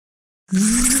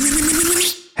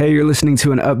Hey, you're listening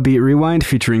to an Upbeat Rewind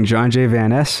featuring Johnjay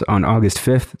Van Ness on August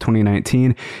 5th,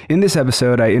 2019. In this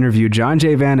episode, I interviewed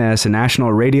Johnjay Van Ness, a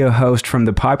national radio host from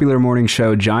the popular morning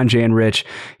show Johnjay and Rich.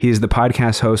 He is the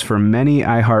podcast host for many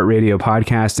iHeartRadio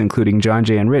podcasts, including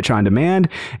Johnjay and Rich On Demand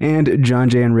and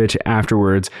Johnjay and Rich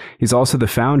Afterwards. He's also the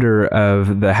founder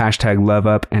of the hashtag Love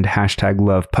Up and hashtag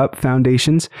Love Pup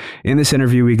foundations. In this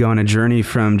interview, we go on a journey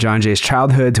from Johnjay's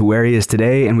childhood to where he is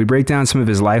today, and we break down some of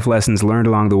his life lessons learned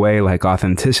along the way, like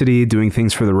authenticity, doing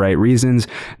things for the right reasons,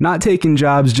 not taking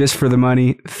jobs just for the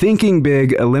money, thinking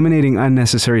big, eliminating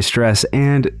unnecessary stress,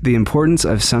 and the importance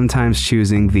of sometimes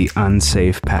choosing the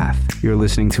unsafe path. You're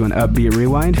listening to an Upbeat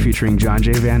Rewind featuring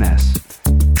Johnjay Van Ness.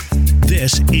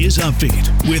 This is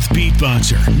Upbeat with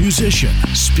beatboxer, musician,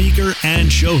 speaker,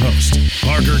 and show host,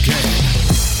 Parker K.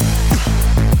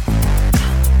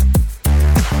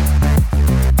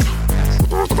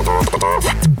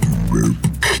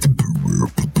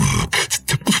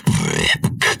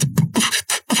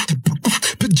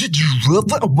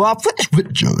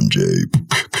 With Johnjay.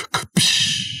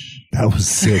 That was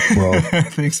sick, bro.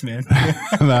 Thanks, man.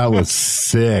 That was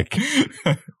sick.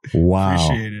 Wow.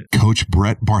 Appreciate it. Coach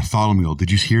Brett Bartholomew.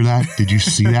 Did you hear that? Did you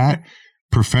see that?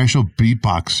 Professional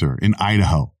beatboxer in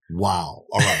Idaho. Wow.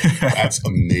 All right. That's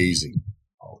amazing.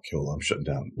 Oh, I'm shutting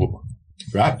down. Whoa.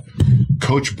 Right?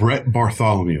 Coach Brett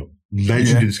Bartholomew.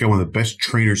 Legendary. This guy, one of the best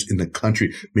trainers in the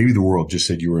country. Maybe the world. Just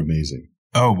said you were amazing.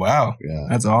 Oh, wow. Yeah.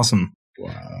 That's awesome.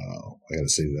 Wow. I got to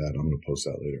say that. I'm going to post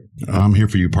that later. I'm here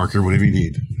for you, Parker. Whatever you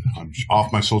need. I'm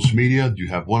off my social media. You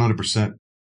have 100%.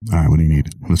 All right. What do you need?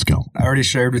 Let's go. I already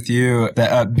shared with you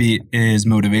that Upbeat is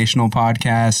motivational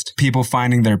podcast, people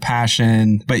finding their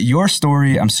passion. But your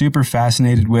story, I'm super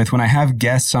fascinated with. When I have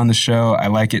guests on the show, I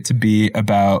like it to be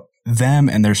about them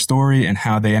and their story and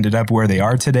how they ended up where they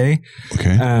are today.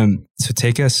 Okay. So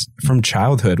take us from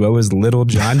childhood. What was little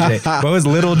Johnjay? What was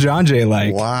little Johnjay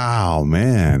like? Wow,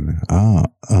 man.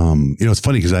 It's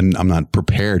funny because I'm not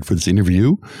prepared for this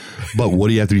interview, but what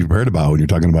do you have to be prepared about when you're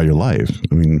talking about your life?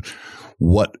 I mean,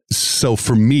 so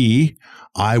for me,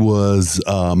 I was,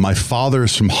 my father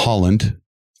is from Holland,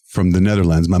 from the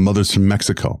Netherlands. My mother's from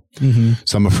Mexico. Mm-hmm.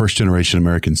 So I'm a first generation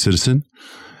American citizen.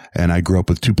 And I grew up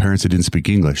with two parents that didn't speak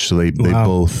English. So they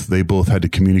both had to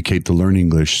communicate to learn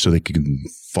English so they could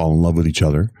fall in love with each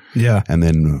other. Yeah. And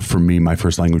then for me, my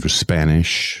first language was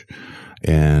Spanish.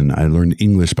 And I learned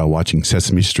English by watching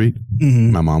Sesame Street.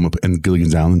 Mm-hmm. My mom and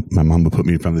Gilligan's Island. My mom would put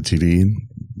me in front of the TV and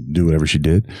do whatever she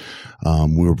did.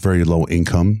 We were very low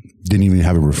income. Didn't even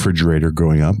have a refrigerator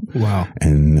growing up. Wow.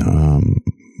 And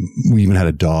we even had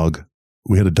a dog.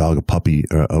 We had a dog, a puppy,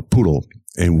 a poodle.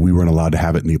 And we weren't allowed to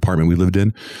have it in the apartment we lived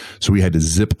in. So we had to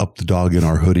zip up the dog in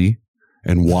our hoodie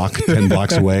and walk 10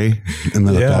 blocks away and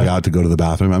let the dog out to go to the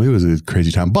bathroom. I mean, it was a crazy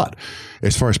time. But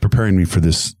as far as preparing me for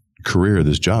this career,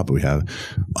 this job that we have,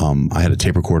 I had a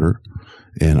tape recorder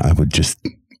and I would just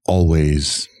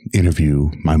always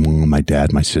interview my mom, my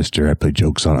dad, my sister. I played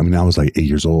jokes on. I mean, I was like 8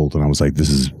 years old and I was like, this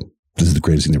is the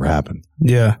greatest thing that ever happened.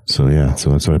 Yeah. So that's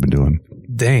what I've been doing.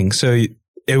 Dang. So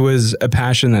it was a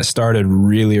passion that started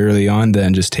really early on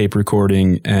then, just tape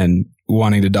recording and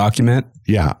wanting to document.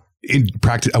 Yeah. In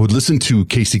practice, I would listen to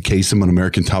Casey Kasem on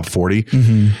American Top 40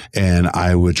 and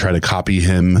I would try to copy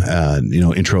him,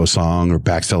 intro a song or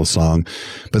backsell a song.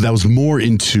 But that was more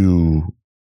into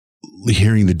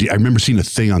hearing I remember seeing a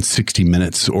thing on 60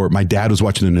 Minutes, or my dad was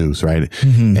watching the news, right?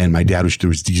 Mm-hmm. And my dad there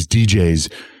was these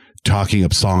DJs talking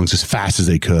up songs as fast as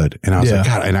they could. And I was like,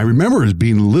 God, and I remember as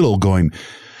being little going,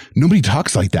 nobody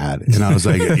talks like that. And I was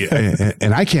like,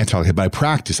 and I can't talk, but I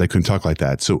practiced. I couldn't talk like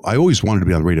that. So I always wanted to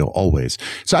be on the radio, always.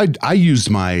 So I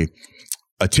used a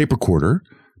tape recorder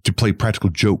to play practical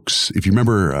jokes. If you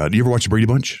remember, do you ever watch the Brady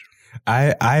Bunch?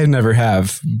 I never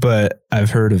have, but I've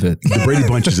heard of it. The Brady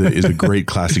Bunch is a great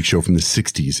classic show from the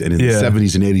 60s. And in the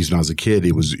 70s and 80s when I was a kid,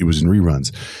 it was in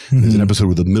reruns. Mm-hmm. There's an episode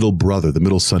where the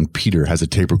middle son, Peter, has a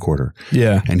tape recorder.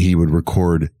 Yeah. And he would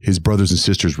record, his brothers and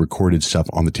sisters recorded stuff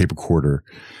on the tape recorder.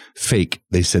 Fake.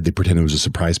 They said they pretended it was a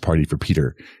surprise party for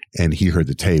Peter. And he heard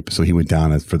the tape. So he went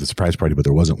down for the surprise party, but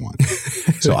there wasn't one.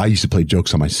 So I used to play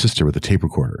jokes on my sister with a tape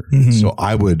recorder. Mm-hmm. So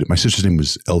my sister's name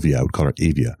was Elvia. I would call her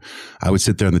Avia. I would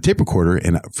sit there on the tape recorder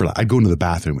and I'd go into the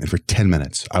bathroom and for 10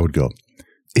 minutes I would go,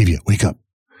 Avia, wake up.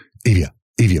 Avia,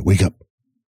 wake up.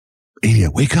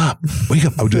 Avia, wake up. Wake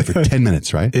up. I would do it for 10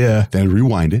 minutes, right? Yeah. Then I'd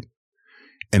rewind it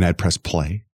and I'd press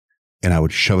play and I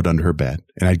would shove it under her bed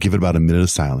and I'd give it about a minute of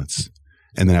silence.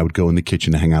 And then I would go in the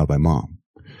kitchen to hang out with my mom.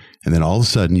 And then all of a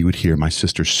sudden you would hear my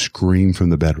sister scream from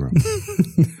the bedroom,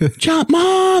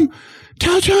 Mom,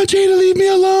 tell Johnjay to leave me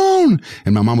alone.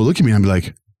 And my mom would look at me and I'd be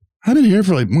like, I've been here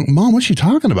for like, Mom, what's she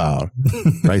talking about?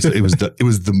 Right. So it was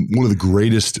one of the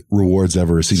greatest rewards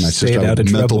ever. Seeing my sister have a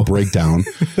mental breakdown.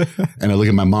 And I look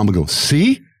at my mom and go,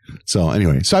 see? So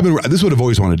anyway, this is what I've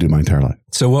always wanted to do my entire life.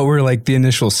 So what were like the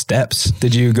initial steps?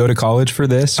 Did you go to college for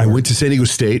this? I went to San Diego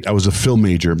State. I was a film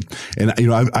major, and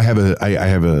I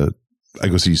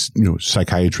go see,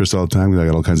 psychiatrists all the time because I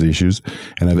got all kinds of issues,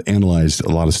 and I've analyzed a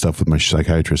lot of stuff with my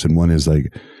psychiatrist. And one is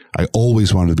like, I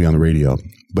always wanted to be on the radio,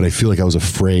 but I feel like I was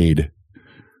afraid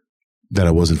that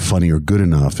I wasn't funny or good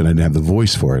enough, and I didn't have the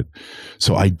voice for it.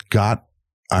 So I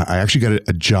actually got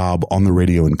a job on the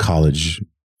radio in college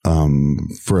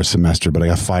for a semester, but I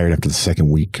got fired after the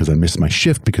second week because I missed my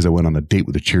shift because I went on a date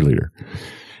with a cheerleader.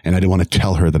 And I didn't want to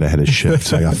tell her that I had a shift,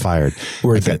 so I got fired.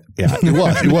 Worth it. Yeah,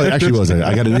 it actually was.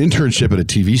 I got an internship at a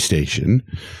TV station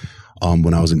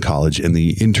when I was in college, and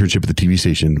the internship at the TV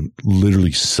station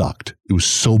literally sucked. It was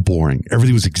so boring.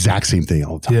 Everything was the exact same thing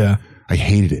all the time. Yeah. I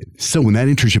hated it. So when that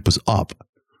internship was up,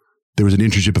 there was an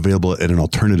internship available at an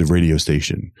alternative radio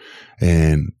station,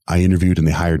 and I interviewed and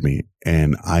they hired me,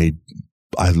 and I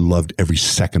loved every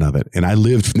second of it. And I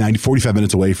lived 45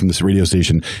 minutes away from this radio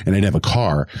station, and I didn't have a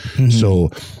car. Mm-hmm.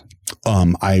 So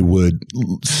I would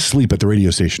sleep at the radio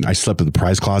station. I slept at the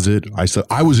prize closet.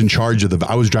 I was in charge of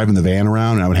I was driving the van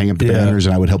around, and I would hang up the banners,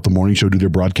 and I would help the morning show do their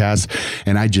broadcasts.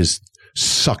 And I just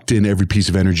sucked in every piece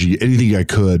of energy, anything I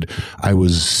could. I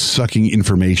was sucking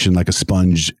information like a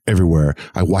sponge everywhere.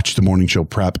 I watched the morning show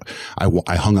prep.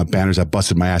 I hung up banners. I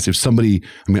busted my ass. If somebody,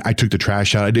 I took the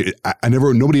trash out.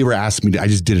 Nobody ever asked me I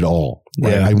just did it all.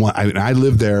 Right? Yeah. I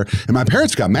lived there, and my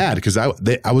parents got mad because I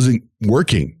wasn't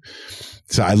working.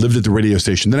 So I lived at the radio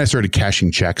station. Then I started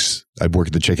cashing checks. I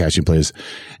worked at the check cashing place,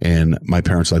 and my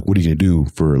parents were like, what are you going to do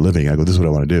for a living? I go, this is what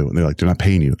I want to do. And they're like, they're not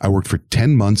paying you. I worked for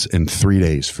 10 months and 3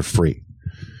 days for free.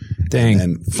 Dang.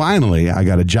 And finally I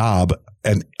got a job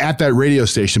at that radio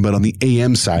station, but on the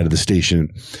AM side of the station.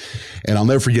 And I'll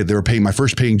never forget, they were paying, my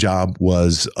first paying job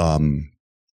was,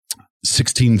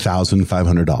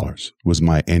 $16,500 was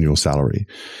my annual salary.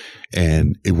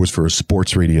 And it was for a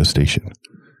sports radio station.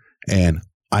 And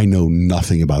I know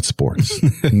nothing about sports.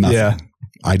 Nothing. Yeah.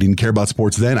 I didn't care about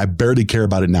sports then. I barely care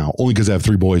about it now, only because I have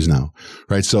 3 boys now.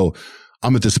 Right. So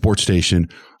I'm at the sports station.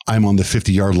 I'm on the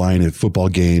 50-yard line at football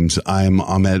games. I'm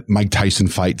at Mike Tyson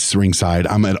fights ringside.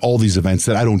 I'm at all these events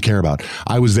that I don't care about.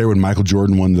 I was there when Michael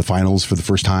Jordan won the finals for the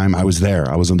first time. I was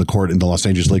there. I was on the court in the Los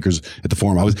Angeles Lakers at the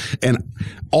Forum. And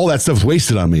all that stuff was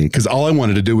wasted on me because all I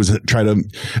wanted to do was try to,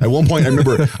 at one point, I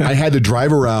remember I had to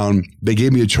drive around. They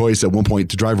gave me a choice at one point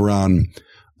to drive around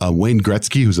Wayne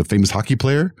Gretzky, who's a famous hockey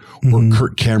player, or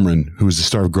Kirk Cameron, who was the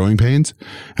star of Growing Pains.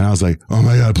 And I was like, oh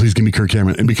my God, please give me Kirk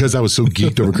Cameron. And because I was so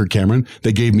geeked over Kirk Cameron,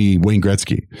 they gave me Wayne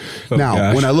Gretzky. When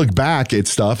I look back at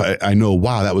stuff, I know,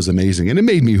 wow, that was amazing. And it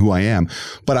made me who I am.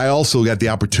 But I also got the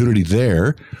opportunity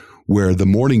there where the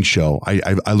morning show,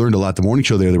 I learned a lot. The morning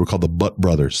show there, they were called the Butt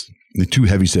Brothers. The 2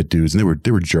 heavyset dudes, and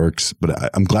they were jerks, but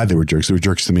I'm glad they were jerks. They were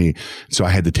jerks to me. So I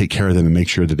had to take care of them and make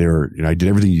sure that they were, I did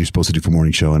everything you're supposed to do for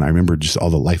morning show. And I remember just all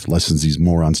the life lessons these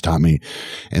morons taught me.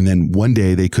 And then one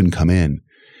day they couldn't come in,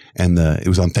 and it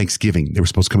was on Thanksgiving. They were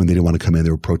supposed to come in. They didn't want to come in. They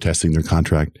were protesting their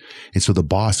contract. And so the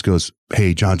boss goes,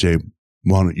 hey, Johnjay,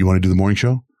 you want to do the morning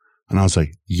show? And I was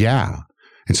like, yeah.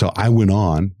 And so I went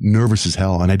on, nervous as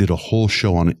hell, and I did a whole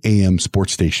show on an AM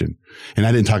sports station. And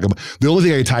I didn't talk about, the only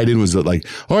thing I tied in was that, like,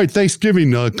 all right,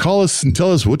 Thanksgiving, call us and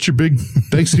tell us what's your big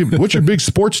Thanksgiving, what's your big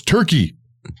sports turkey?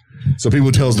 So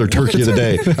people tell us their turkey of the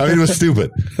day. I mean, it was stupid.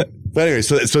 But anyway,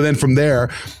 so then from there,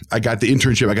 I got the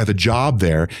internship, I got the job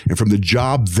there. And from the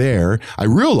job there, I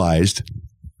realized,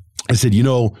 I said,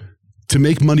 to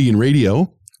make money in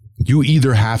radio, you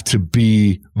either have to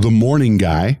be the morning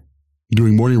guy,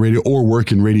 doing morning radio, or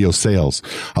work in radio sales.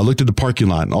 I looked at the parking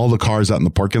lot, and all the cars out in the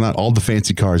parking lot, all the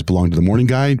fancy cars belonged to the morning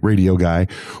guy, radio guy,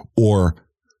 or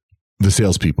the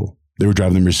salespeople. They were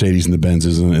driving the Mercedes and the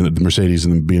Benzes and the Mercedes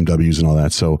and the BMWs and all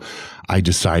that. So I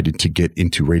decided to get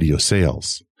into radio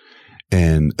sales.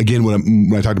 And again,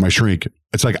 when I talked to my shrink,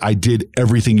 it's like I did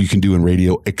everything you can do in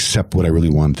radio except what I really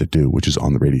wanted to do, which is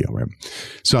on the radio, right?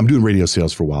 So I'm doing radio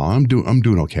sales for a while. I'm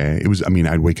doing okay.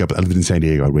 I'd wake up, I lived in San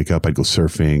Diego. I'd wake up, I'd go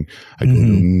surfing, I'd go to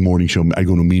a morning show, I'd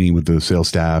go to a meeting with the sales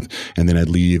staff, and then I'd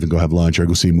leave and go have lunch, or I'd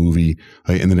go see a movie.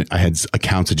 Right? And then I had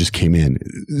accounts that just came in.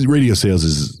 Radio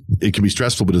sales it can be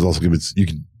stressful, but it's also you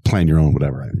can plan your own,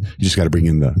 whatever. Right? You just got to bring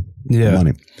in the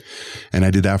money. And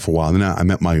I did that for a while. And then I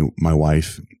met my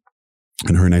wife,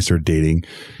 and her and I started dating.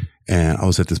 And I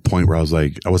was at this point where I was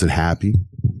like, I wasn't happy.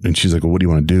 And she's like, well, what do you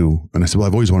want to do? And I said, well,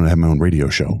 I've always wanted to have my own radio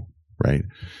show. Right.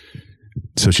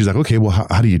 So she's like, okay, well,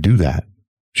 how do you do that?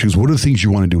 She goes, what are the things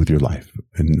you want to do with your life?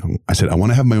 And I said, I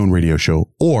want to have my own radio show,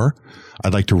 or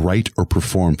I'd like to write or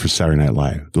perform for Saturday Night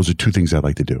Live. Those are two things I'd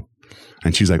like to do.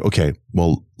 And she's like, okay,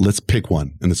 well, let's pick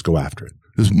one and let's go after it.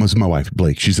 This is my wife,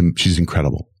 Blake. She's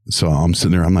incredible. So I'm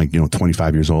sitting there, I'm like,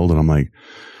 25 years old, and I'm like,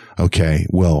 okay,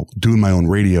 well, doing my own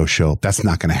radio show, that's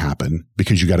not going to happen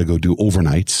because you got to go do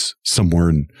overnights somewhere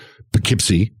in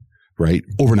Poughkeepsie, right?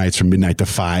 Overnights from midnight to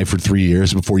 5 for 3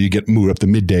 years before you get moved up to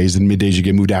middays, and middays you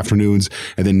get moved to afternoons,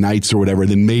 and then nights or whatever.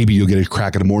 And then maybe you'll get a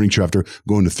crack at a morning show after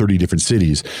going to 30 different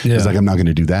cities. Yeah. It's like, I'm not going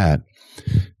to do that.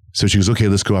 So she goes, okay,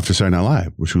 let's go after Saturday Night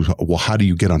Live. Which was, well, how do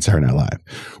you get on Saturday Night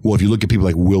Live? Well, if you look at people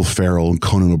like Will Ferrell and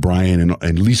Conan O'Brien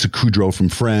and Lisa Kudrow from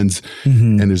Friends,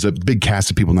 and there's a big cast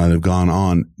of people now that have gone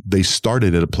on, they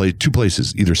started at two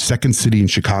places, either Second City in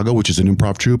Chicago, which is an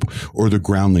improv troupe, or the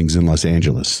Groundlings in Los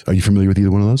Angeles. Are you familiar with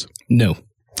either one of those? No.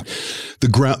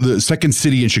 The Second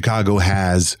City in Chicago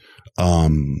has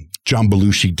John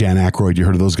Belushi, Dan Aykroyd. You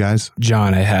heard of those guys?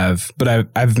 John, I have, but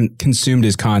I've consumed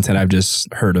his content. I've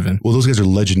just heard of him. Well, those guys are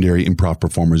legendary improv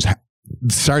performers.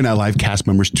 Saturday Night Live cast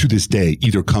members to this day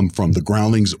either come from the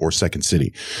Groundlings or Second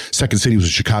City. Second City was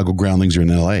the Chicago Groundlings are in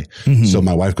LA. So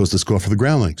my wife goes, let's go for the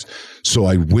Groundlings. So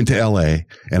I went to LA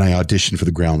and I auditioned for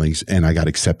the Groundlings, and I got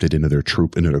accepted into their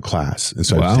troupe, into their class. And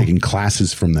so I was taking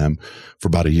classes from them for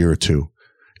about a year or two.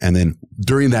 And then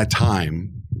during that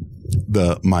time,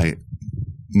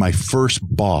 my first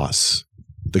boss,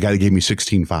 the guy that gave me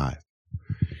 16.5,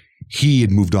 he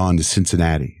had moved on to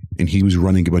Cincinnati, and he was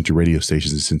running a bunch of radio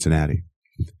stations in Cincinnati.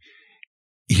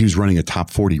 He was running a top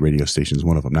 40 radio station as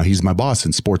one of them. Now, he's my boss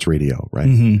in sports radio,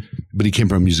 right? But he came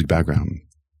from a music background.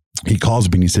 He calls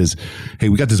me and he says, hey,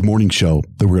 we got this morning show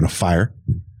that we're going to fire.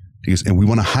 He goes, and we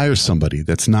want to hire somebody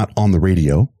that's not on the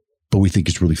radio, but we think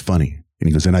it's really funny. And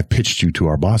he goes, and I pitched you to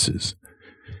our bosses.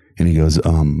 And he goes,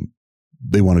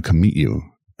 they want to come meet you.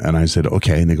 And I said,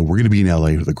 okay. And they go, we're going to be in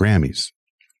LA for the Grammys.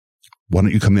 Why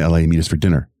don't you come to LA and meet us for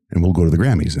dinner, and we'll go to the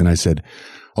Grammys? And I said,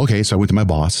 okay. So I went to my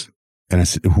boss, and I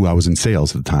said, who I was in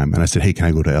sales at the time. And I said, hey, can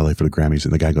I go to LA for the Grammys?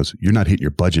 And the guy goes, you're not hitting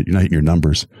your budget. You're not hitting your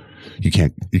numbers. You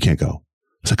can't go.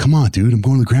 I was like, come on, dude, I'm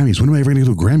going to the Grammys. When am I ever going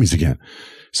to go to the Grammys again?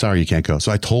 Sorry, you can't go.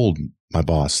 So I told my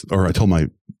boss, or I told my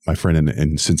friend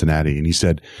in Cincinnati, and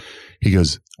he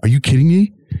goes, are you kidding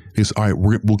me? He goes, all right,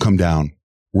 we'll come down.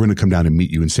 We're going to come down and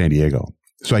meet you in San Diego.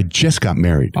 So I just got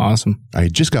married. Awesome. I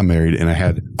had just got married, and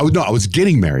I was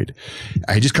getting married.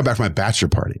 I had just come back from my bachelor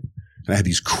party, and I had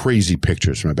these crazy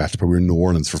pictures from my bachelor party. We were in New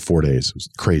Orleans for 4 days. It was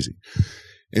crazy.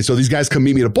 And so these guys come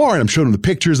meet me at a bar, and I'm showing them the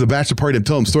pictures of the bachelor party. I'm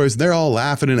telling them stories, and they're all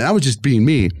laughing, and I was just being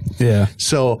me. Yeah.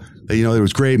 So, it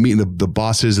was great meeting the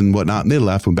bosses and whatnot, and they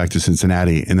left, went back to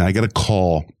Cincinnati, and then I got a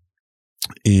call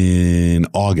in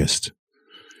August,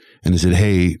 and they said,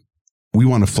 hey, we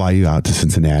want to fly you out to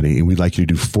Cincinnati, and we'd like you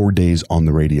to do 4 days on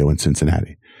the radio in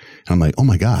Cincinnati. And I'm like, oh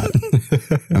my God.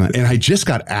 and I just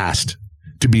got asked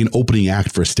to be an opening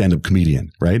act for a stand-up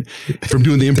comedian, right? From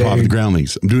doing the improv at the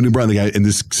Groundlings. I'm doing the improv, and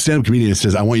this stand-up comedian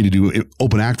says, I want you to do an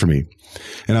open act for me.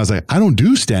 And I was like, I don't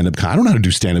do stand-up. I don't know how to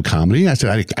do stand-up comedy. I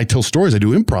said, I tell stories. I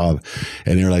do improv.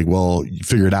 And they're like, well,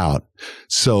 figure it out.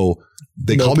 So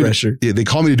they called me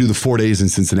to do the 4 days in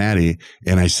Cincinnati.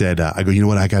 And I said, I go, you know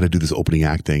what? I got to do this opening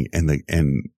act thing. And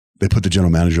they put the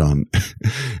general manager on,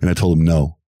 and I told him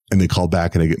no. And they called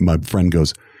back, and my friend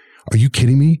goes, are you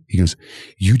kidding me? He goes,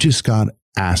 you just got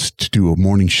asked to do a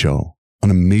morning show on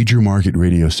a major market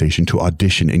radio station to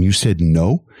audition, and you said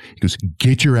no? He goes,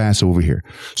 get your ass over here.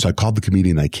 So I called the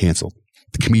comedian, and I canceled.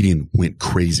 The comedian went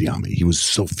crazy on me. He was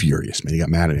so furious, man. He got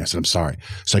mad at me. I said, I'm sorry.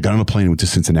 So I got on a plane and went to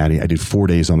Cincinnati. I did 4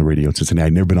 days on the radio in Cincinnati.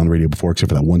 I'd never been on the radio before, except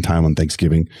for that one time on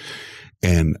Thanksgiving.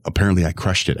 And apparently I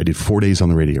crushed it. I did 4 days on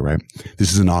the radio, right?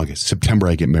 This is in August. September,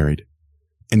 I get married.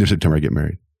 End of September, I get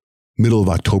married. Middle of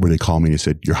October, they called me and they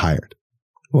said, you're hired.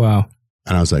 Wow.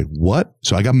 And I was like, what?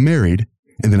 So I got married,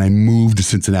 and then I moved to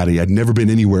Cincinnati. I'd never been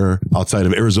anywhere outside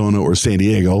of Arizona or San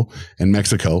Diego and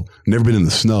Mexico. Never been in the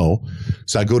snow.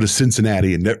 So I go to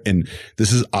Cincinnati, and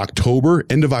this is October,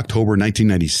 end of October,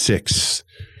 1996.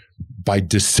 By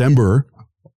December,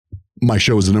 my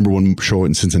show was the number one show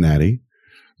in Cincinnati.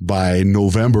 By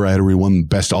November, I had already won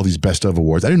all these best of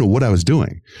awards. I didn't know what I was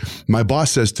doing. My boss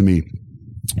says to me,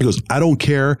 he goes, I don't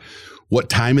care what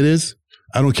time it is.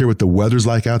 I don't care what the weather's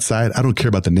like outside. I don't care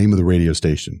about the name of the radio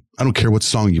station. I don't care what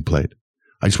song you played.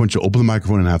 I just want you to open the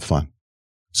microphone and have fun.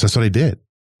 So that's what I did.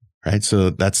 Right.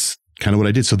 So that's kind of what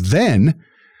I did. So then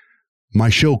my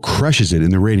show crushes it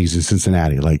in the ratings in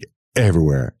Cincinnati, like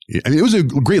everywhere. I mean, it was a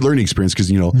great learning experience because,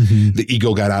 the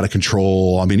ego got out of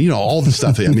control. I mean, all the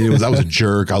stuff. I was a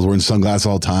jerk. I was wearing sunglasses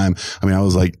all the time. I mean, I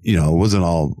was like, it wasn't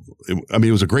all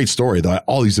it was a great story, though.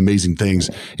 All these amazing things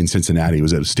in Cincinnati. It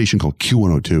was at a station called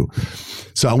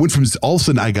Q102. So I went from, all of a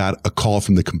sudden I got a call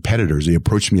from the competitors. They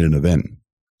approached me at an event.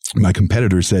 My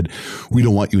competitor said, we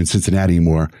don't want you in Cincinnati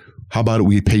anymore. How about it?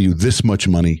 We pay you this much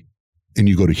money and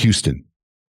you go to Houston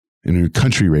and you're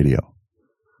country radio.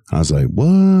 I was like,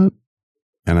 what?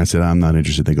 And I said, I'm not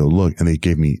interested. They go, look, and they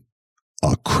gave me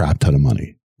a crap ton of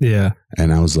money. Yeah.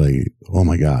 And I was like, oh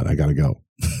my God, I got to go.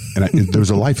 And there was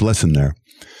a life lesson there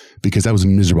because I was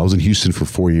miserable. I was in Houston for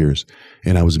 4 years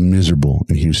and I was miserable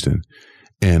in Houston.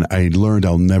 And I learned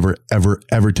I'll never, ever,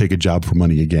 ever take a job for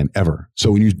money again, ever.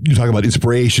 So when you talk about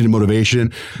inspiration and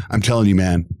motivation, I'm telling you,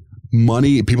 man,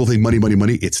 money, people think money, money,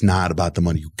 money. It's not about the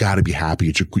money. You got to be happy.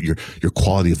 It's your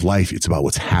quality of life. It's about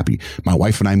what's happy. My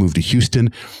wife and I moved to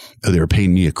Houston. They were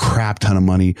paying me a crap ton of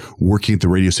money. Working at the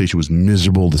radio station was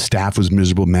miserable. The staff was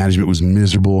miserable. Management was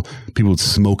miserable. People would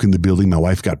smoke in the building. My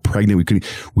wife got pregnant.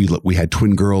 We had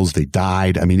twin girls. They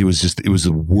died. I mean, it was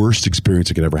the worst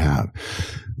experience I could ever have.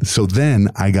 So then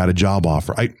I got a job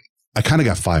offer. I kind of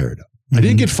got fired. Mm-hmm. I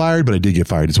didn't get fired, but I did get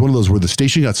fired. It's one of those where the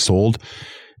station got sold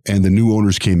and the new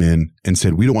owners came in and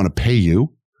said, we don't want to pay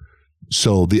you.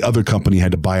 So the other company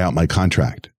had to buy out my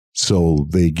contract. So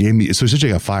they gave me, so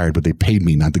essentially I got fired, but they paid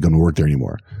me not to come to work there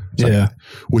anymore. So yeah.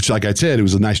 Which, like I said, it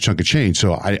was a nice chunk of change.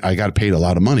 So I got paid a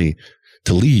lot of money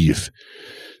to leave.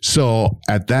 So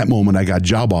at that moment, I got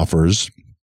job offers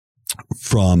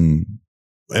from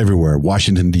everywhere: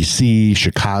 Washington, D.C.,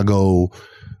 Chicago,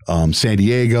 San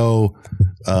Diego,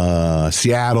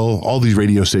 Seattle. All these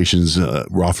radio stations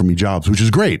were offering me jobs, which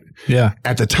is great. Yeah.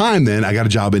 At the time, then I got a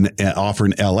job offer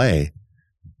in L.A.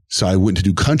 So I went to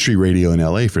do country radio in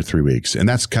L.A. for 3 weeks, and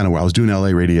that's kind of where I was doing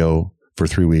L.A. radio for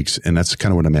 3 weeks, and that's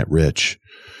kind of when I met Rich.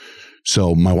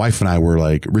 So my wife and I were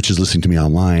like, Rich is listening to me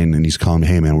online, and he's calling me,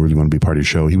 hey man, we really want to be part of your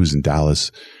show. He was in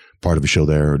Dallas, part of a show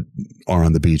there, or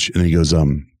on the beach, and then he goes,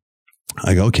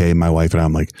 I go, okay. My wife and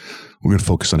I'm like, we're going to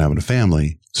focus on having a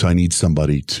family. So I need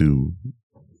somebody to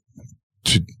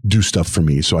do stuff for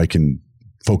me so I can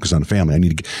focus on the family.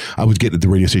 I would get at the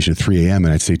radio station at 3 a.m.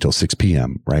 and I'd stay till 6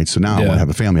 p.m. Right. So now I want to have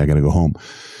a family. I got to go home.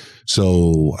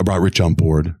 So I brought Rich on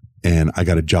board and I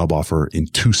got a job offer in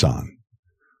Tucson,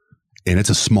 and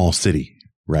it's a small city,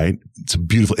 right? It's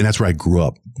beautiful. And that's where I grew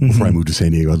up before I moved to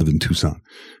San Diego. I lived in Tucson,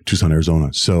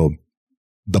 Arizona. So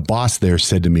the boss there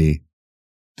said to me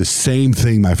the same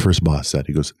thing my first boss said.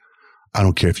 He goes, I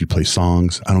don't care if you play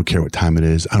songs. I don't care what time it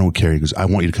is. I don't care. He goes, I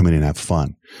want you to come in and have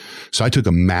fun. So I took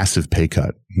a massive pay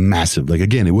cut, massive. Like,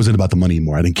 again, it wasn't about the money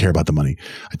anymore. I didn't care about the money.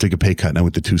 I took a pay cut and I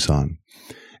went to Tucson,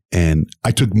 and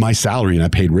I took my salary and I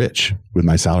paid Rich with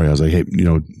my salary. I was like, hey,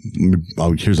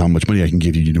 here's how much money I can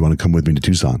give you. You want to come with me to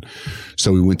Tucson?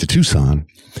 So we went to Tucson,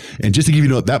 and just to give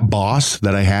you that boss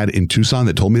that I had in Tucson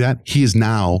that told me that, he is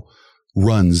now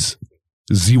runs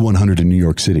Z100 in New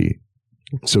York City.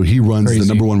 So he runs the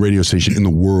number one radio station in the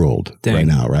world right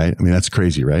now, right? I mean, that's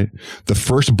crazy, right? The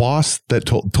first boss that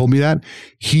told me that,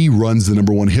 he runs the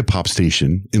number one hip hop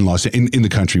station in the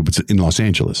country, but in Los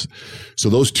Angeles. So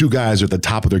those two guys are at the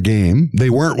top of their game. They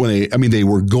weren't they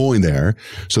were going there.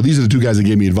 So these are the two guys that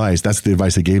gave me advice. That's the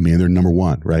advice they gave me, and they're number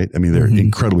one, right? I mean, they're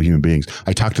incredible human beings.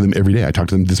 I talk to them every day. I talked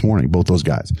to them this morning, both those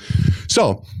guys.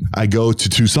 So I go to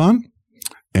Tucson,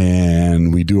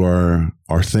 and we do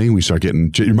our thing. We start getting,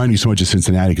 it reminded me so much of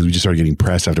Cincinnati because we just started getting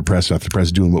press after press after press,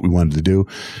 doing what we wanted to do.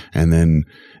 And then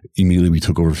immediately we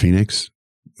took over Phoenix.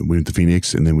 We went to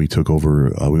Phoenix, and then we took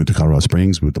over, we went to Colorado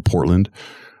Springs, we went to Portland,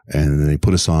 and then they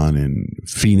put us on in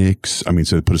Phoenix.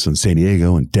 So they put us in San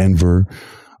Diego and Denver,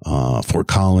 Fort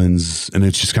Collins, and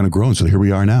it's just kind of grown. So here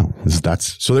we are now.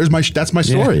 That's my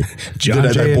story. Yeah.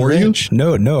 Johnjay, did I bore you?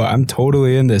 No, I'm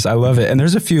totally in this. I love it. And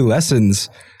there's a few lessons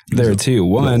there too. A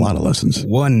lot of lessons.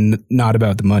 One, not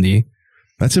about the money.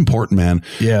 That's important, man.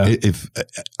 Yeah. If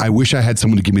I wish I had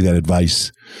someone to give me that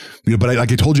advice, but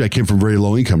like I told you, I came from very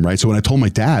low income, right? So when I told my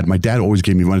dad always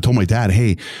gave me, when I told my dad,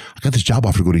 hey, I got this job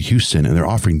offer to go to Houston and they're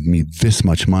offering me this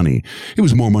much money. It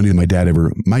was more money than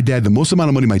the most amount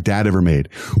of money my dad ever made.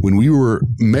 When we were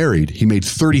married, he made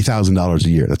 $30,000 a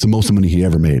year. That's the most money he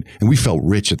ever made. And we felt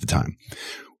rich at the time.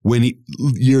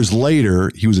 Years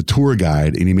later, he was a tour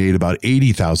guide and he made about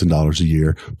 $80,000 a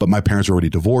year, but my parents were already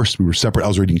divorced. We were separate. I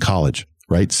was already in college,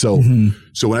 right? So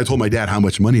when I told my dad how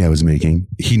much money I was making,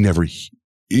 he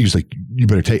was like, you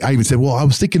better take, I even said, well, I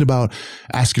was thinking about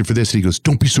asking for this. And he goes,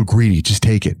 don't be so greedy. Just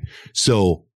take it.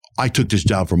 So I took this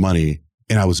job for money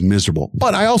and I was miserable,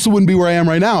 but I also wouldn't be where I am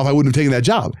right now if I wouldn't have taken that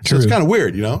job. True. So it's kind of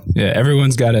weird, Yeah.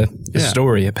 Everyone's got a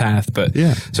story, a path, but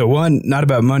so one, not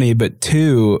about money, but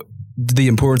two, the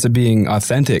importance of being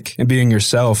authentic and being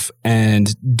yourself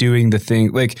and doing the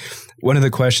thing. Like One of the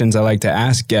questions I like to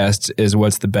ask guests is,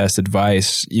 what's the best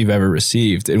advice you've ever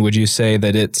received? And would you say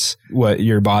that it's what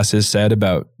your boss has said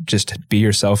about just be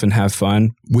yourself and have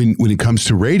fun? When it comes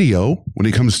to radio, when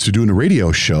it comes to doing a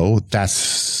radio show,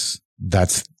 that's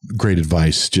great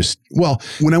advice.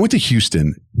 When I went to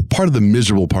Houston, part of the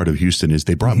miserable part of Houston is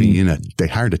they brought me in they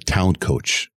hired a talent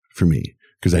coach for me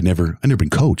because I'd never been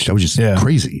coached. I was just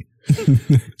crazy.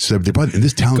 So they brought in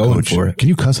this talent coach. Can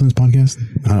you cuss on this podcast?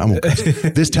 I won't cuss.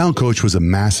 This talent coach was a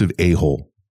massive a-hole.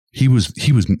 He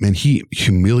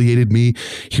humiliated me.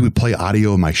 He would play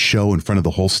audio of my show in front of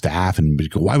the whole staff and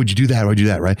go, why would you do that? Why'd you do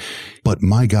that? Right. But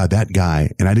my God, that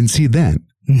guy, and I didn't see it then.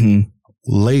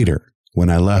 Later, when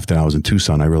I left and I was in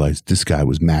Tucson, I realized this guy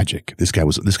was magic. This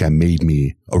guy made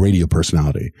me a radio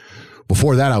personality.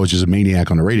 Before that, I was just a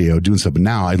maniac on the radio doing stuff. But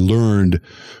now I learned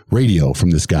radio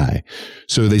from this guy.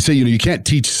 So they say, you can't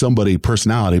teach somebody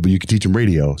personality, but you can teach them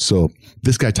radio. So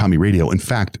this guy taught me radio. In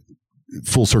fact,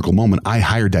 full circle moment, I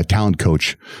hired that talent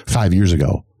coach 5 years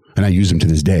ago and I use him to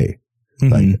this day.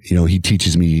 Like, he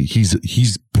teaches me,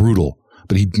 he's brutal,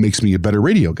 but he makes me a better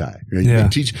radio guy. Right? Yeah.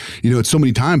 It's so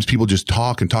many times people just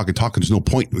talk and there's no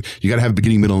point. You got to have a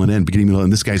beginning, middle, and end,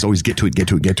 and this guy's always get to it.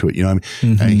 You know what I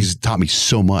mean? And he's taught me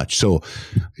so much. So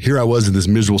here I was in this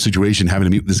miserable situation having to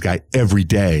meet with this guy every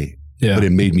day, but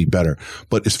it made me better.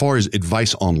 But as far as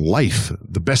advice on life,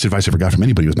 the best advice I ever got from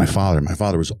anybody was my father. My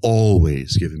father was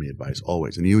always giving me advice,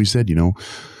 always. And he always said,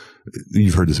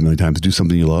 you've heard this a million times, do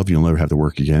something you love, you'll never have to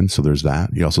work again. So there's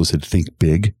that. He also said, think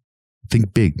big.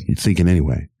 Think big. You're thinking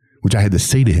anyway, which I had to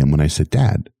say to him when I said,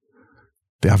 Dad,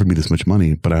 they offered me this much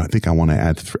money, but I think I want to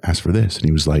ask for this. And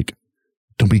he was like,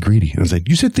 don't be greedy. And I was like,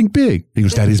 you said think big. He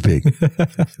goes, that is big.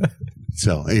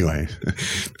 So anyway.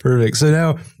 Perfect. So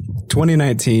now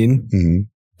 2019,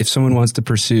 if someone wants to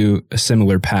pursue a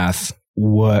similar path,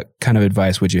 what kind of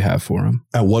advice would you have for them?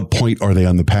 At what point are they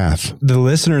on the path? The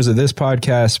listeners of this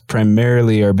podcast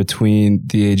primarily are between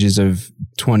the ages of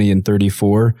 20 and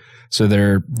 34. So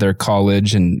they're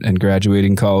college and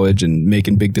graduating college and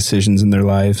making big decisions in their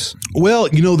lives. Well,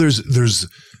 there's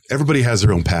everybody has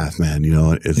their own path, man.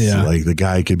 It's like the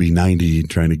guy could be 90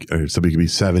 or somebody could be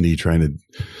 70 trying to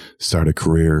start a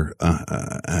career.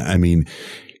 I mean,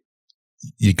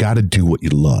 you got to do what you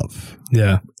love.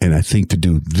 Yeah. And I think to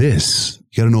do this,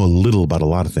 you got to know a little about a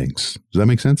lot of things. Does that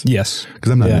make sense? Yes.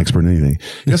 Because I'm not an expert in anything.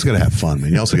 You also got to have fun,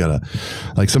 man. You also got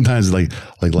to, sometimes like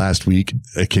last week,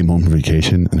 I came home from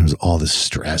vacation and there was all this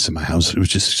stress in my house. It was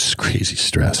just crazy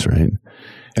stress, right?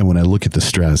 And when I look at the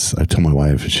stress, I tell my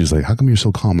wife, she's like, how come you're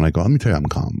so calm? And I go, let me tell you, I'm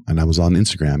calm. And I was on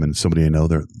Instagram and somebody I know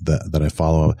that I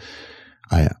follow,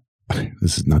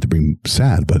 this is not to bring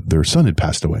sad, but their son had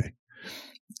passed away.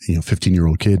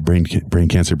 15-year-old kid, brain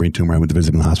cancer, brain tumor. I went to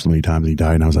visit him in the hospital many times and he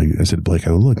died. And I said, Blake,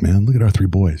 look, man, look at our 3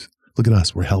 boys. Look at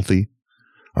us. We're healthy.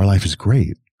 Our life is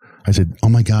great. I said, oh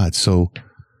my God. So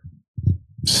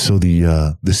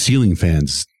the ceiling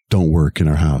fans don't work in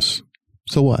our house.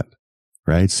 So what?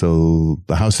 Right. So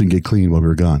the house didn't get cleaned while we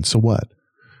were gone. So what?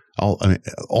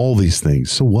 All these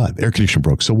things. So what? Air conditioner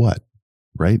broke. So what?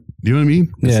 Right. You know what I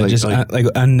mean? It's like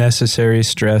unnecessary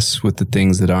stress with the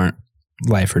things that aren't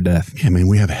life or death. Yeah, I mean,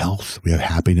 we have health, we have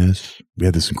happiness, we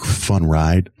have this fun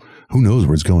ride. Who knows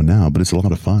where it's going now, but it's a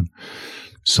lot of fun.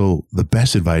 So the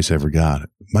best advice I ever got,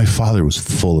 my father was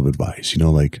full of advice.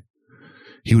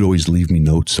 He would always leave me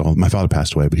notes. My father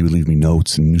passed away, but he would leave me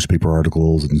notes and newspaper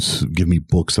articles and give me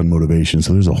books on motivation.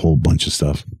 So there's a whole bunch of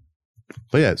stuff.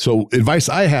 But yeah, so advice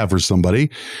I have for somebody,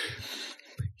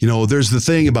 there's the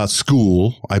thing about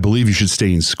school. I believe you should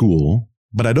stay in school,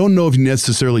 but I don't know if you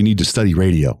necessarily need to study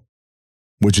radio.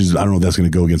 Which is, I don't know if that's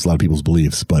going to go against a lot of people's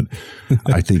beliefs, but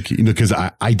I think, because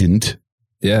I didn't.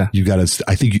 Yeah.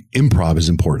 I think improv is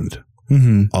important.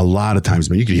 A lot of times,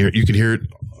 man, you can hear it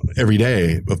every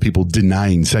day of people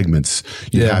denying segments.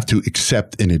 You have to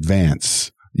accept in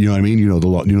advance. You know what I mean?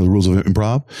 The rules of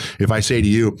improv. If I say to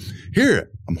you, here,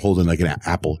 I'm holding like an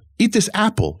apple, eat this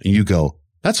apple. And you go,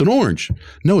 that's an orange.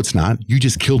 No, it's not. You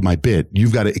just killed my bit.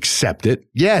 You've got to accept it.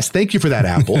 Yes, thank you for that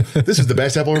apple. This is the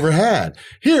best apple I've ever had.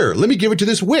 Here, let me give it to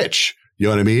this witch. You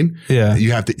know what I mean? Yeah.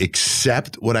 You have to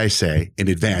accept what I say in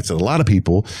advance. And a lot of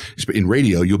people in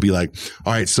radio, you'll be like,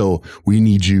 all right, so we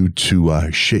need you to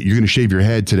you're going to shave your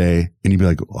head today. And you'd be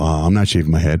like, I'm not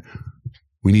shaving my head.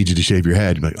 We need you to shave your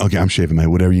head. You'd be like, okay, I'm shaving my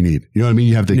head, whatever you need. You know what I mean?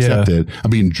 You have to accept it.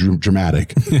 I'm being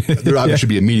dramatic. There obviously should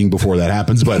be a meeting before that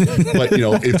happens. But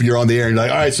if you're on the air and you're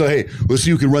like, all right, so hey, let's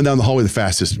see who can run down the hallway the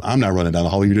fastest. I'm not running down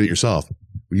the hallway. You're doing it yourself.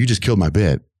 Well, you just killed my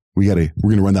bit. We're going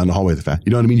to run down the hallway the fast.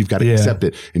 You know what I mean? You've got to accept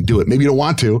it and do it. Maybe you don't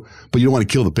want to, but you don't want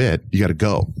to kill the bit. You got to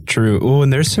go. True. Oh,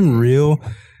 and there's some real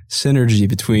synergy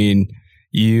between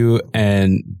you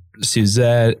and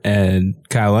Suzette and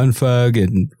Kyle Unfug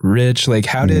and Rich. Like,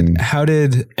 how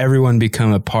did everyone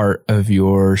become a part of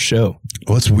your show?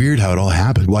 Well, it's weird how it all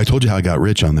happened. Well, I told you how I got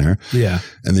Rich on there. Yeah.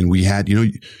 And then we had,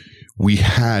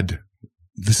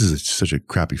 this is such a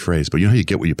crappy phrase, but you know how you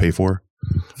get what you pay for?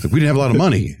 Like, we didn't have a lot of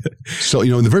money. So,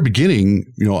 in the very beginning,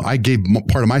 I gave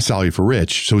part of my salary for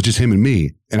Rich. So it was just him and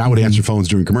me. And I would answer phones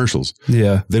during commercials.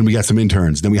 Yeah. Then we got some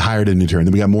interns. Then we hired an intern.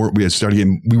 Then we got more. We had started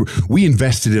getting, we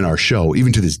invested in our show.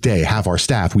 Even to this day, half our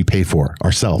staff we paid for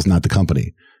ourselves, not the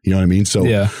company. You know what I mean?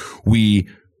 So we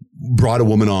brought a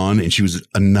woman on and she was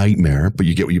a nightmare, but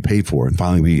you get what you paid for. And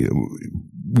finally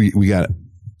we got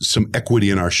some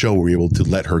equity in our show. We were able to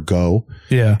let her go.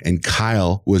 Yeah. And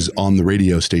Kyle was on the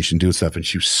radio station doing stuff, and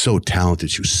she was so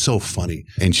talented. She was so funny.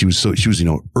 And she was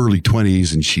early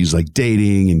 20s, and she's like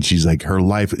dating, and she's like her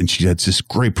life, and she had this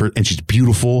great and she's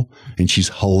beautiful, and she's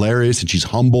hilarious, and she's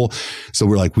humble. So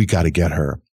we're like, we got to get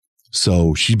her.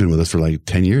 So she's been with us for like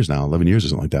 10 years now, 11 years or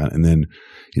something like that. And then,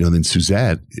 then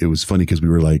Suzette, it was funny because we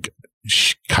were like,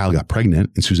 Kyle got pregnant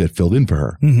and Suzette filled in for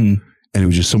her. Mm-hmm. And it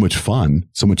was just so much fun,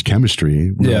 so much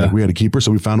chemistry. We had to keep her.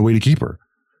 So we found a way to keep her.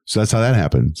 So that's how that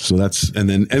happened. So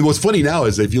and what's funny now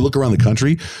is if you look around the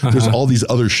country, there's all these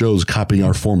other shows copying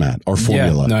our format, our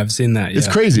formula. Yeah, no, I've seen that. Yeah. It's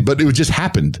crazy, but it just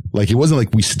happened. Like, it wasn't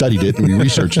like we studied it and we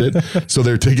researched it. So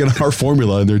they're taking our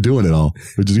formula and they're doing it all.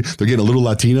 They're getting a little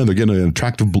Latina. They're getting an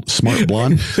attractive, smart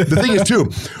blonde. The thing is too,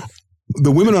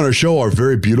 the women on our show are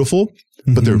very beautiful,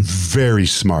 but they're very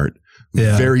smart,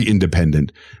 very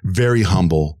independent, very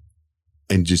humble,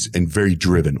 and very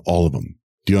driven. All of them.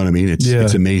 Do you know what I mean?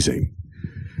 It's amazing.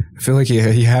 I feel like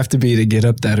you have to be to get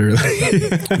up that early.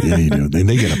 Yeah, you do.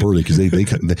 They get up early because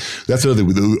that's another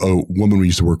thing. A woman we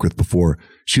used to work with before,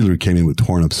 she literally came in with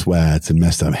torn up sweats and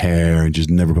messed up hair and just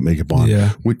never put makeup on.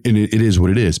 Yeah. And it is what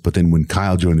it is. But then when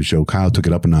Kyle joined the show, Kyle took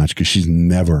it up a notch because she's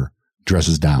never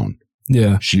dresses down.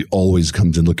 Yeah. She always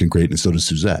comes in looking great, and so does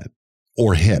Suzette.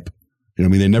 Or hip. You know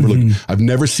what I mean? They never look. I've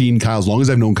never seen Kyle, as long as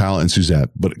I've known Kyle and Suzette,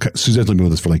 but Suzette's been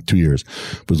with us for like 2 years.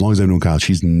 But as long as I've known Kyle,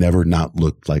 she's never not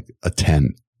looked like a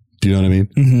 10. Do you know what I mean?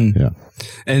 Mm-hmm. Yeah.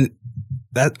 And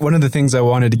that one of the things I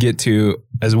wanted to get to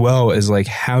as well is like,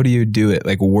 how do you do it?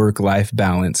 Like work-life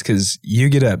balance? Because you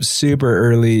get up super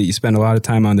early. You spend a lot of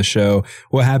time on the show.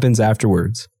 What happens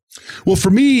afterwards? Well,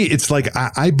 for me, it's like,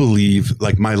 I believe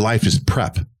like my life is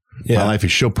prep. Yeah. My life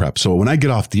is show prep. So when I get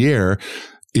off the air,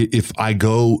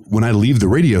 when I leave the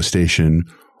radio station,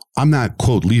 I'm not,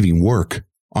 quote, leaving work.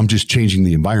 I'm just changing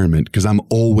the environment because I'm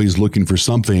always looking for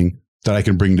something that I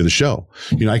can bring to the show.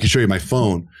 I can show you my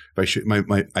phone. If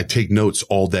I take notes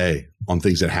all day on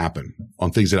things that happen,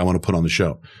 on things that I want to put on the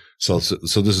show. So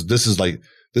this is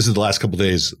the last couple of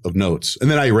days of notes. And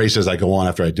then I erase as I go on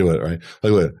after I do it, right?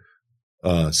 Like what,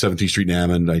 17th Street in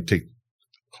Hammond, I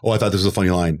thought this was a funny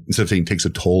line. Instead of saying takes a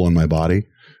toll on my body,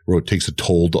 wrote takes a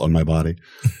toll on my body.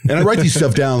 And I write these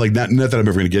stuff down, like not that I'm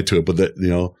ever going to get to it, but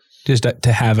that, just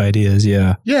to have ideas.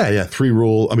 Yeah. Yeah. 3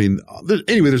 rule. I mean,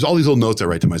 there's all these little notes I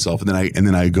write to myself, and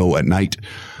then I go at night,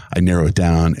 I narrow it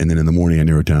down. And then in the morning I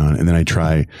narrow it down. And then I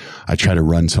try to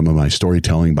run some of my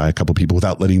storytelling by a couple of people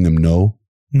without letting them know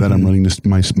that I'm running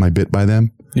my bit by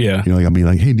them. Yeah. Like I'll be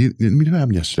like, hey, did what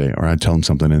happened yesterday? Or I tell them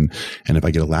something. And if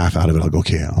I get a laugh out of it, I'll go,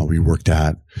 okay, I'll rework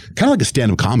that. Kind of like a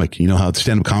stand-up comic. You know how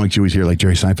stand-up comics you always hear like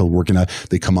Jerry Seinfeld working out,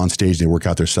 they come on stage, they work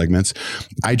out their segments.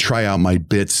 I try out my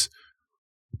bits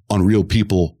on real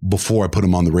people before I put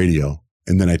them on the radio.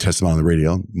 And then I test them out on the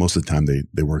radio. Most of the time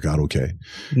they work out okay.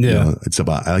 Yeah.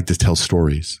 I like to tell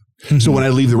stories. Mm-hmm. So when I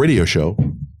leave the radio show,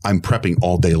 I'm prepping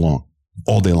all day long.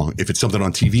 If it's something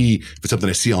on TV, if it's something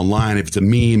I see online, if it's a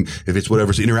meme, if it's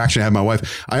whatever's interaction I have with my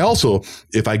wife. I also,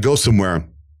 if I go somewhere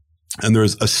and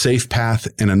there's a safe path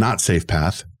and a not safe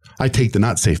path, I take the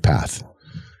not safe path.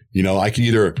 I can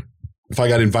either, if I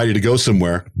got invited to go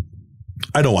somewhere,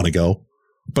 I don't want to go,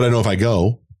 but I know if I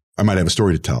go, I might have a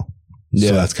story to tell. Yeah.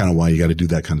 So that's kind of why you got to do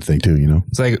that kind of thing too,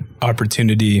 It's like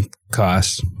opportunity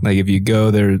cost. Like if you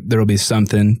go there'll be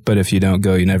something, but if you don't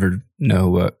go, you never know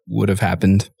what would have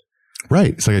happened.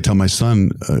 Right. It's like I tell my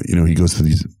son, he goes to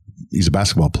he's a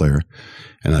basketball player.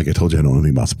 And like I told you, I don't know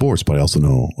anything about sports, but I also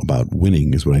know about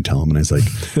winning is what I tell him. And it's like,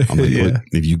 look,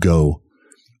 if we go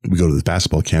to this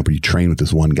basketball camp where you train with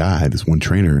this one guy, this one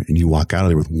trainer, and you walk out of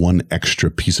there with one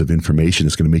extra piece of information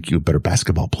that's going to make you a better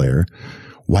basketball player.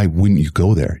 Why wouldn't you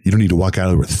go there? You don't need to walk out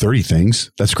of there with 30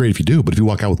 things. That's great if you do. But if you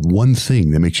walk out with one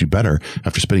thing that makes you better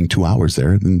after spending 2 hours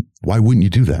there, then why wouldn't you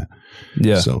do that?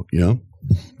 Yeah. So,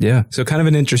 Yeah. So kind of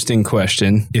an interesting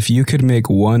question. If you could make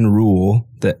one rule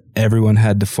that everyone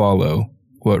had to follow,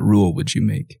 what rule would you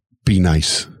make? Be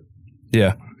nice.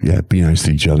 Yeah. Yeah. Be nice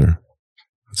to each other.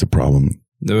 That's a problem.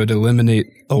 That would eliminate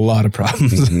a lot of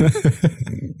problems.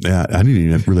 Yeah, I didn't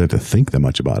even really have to think that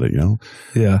much about it,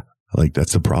 Yeah. Like,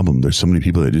 that's the problem. There's so many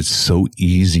people that it's so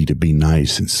easy to be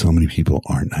nice, and so many people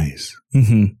aren't nice.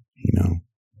 Mm-hmm.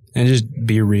 And just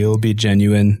be real, be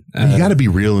genuine. You got to be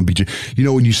real and be,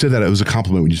 when you said that, it was a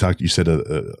compliment when you said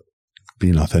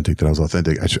being authentic, that I was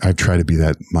authentic. I try to be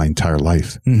that my entire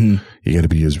life. Mm-hmm. You got to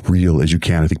be as real as you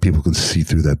can. I think people can see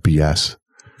through that BS.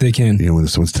 They can. When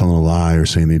someone's telling a lie or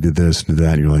saying they did this and did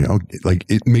that, and you're like, oh, like,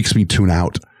 it makes me tune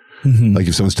out. Mm-hmm. Like,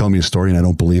 if someone's telling me a story and I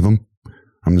don't believe them,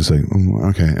 I'm just like, oh,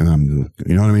 okay. And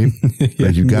you know what I mean? Yeah,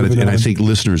 like, you got to, and I think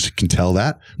listeners can tell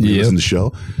that when you listen to the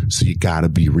show. So you got to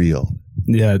be real.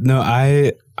 Yeah. No,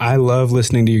 I love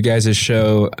listening to you guys'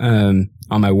 show on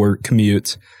my work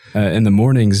commute in the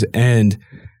mornings. And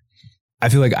I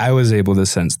feel like I was able to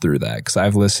sense through that because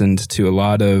I've listened to a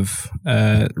lot of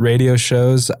radio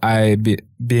shows.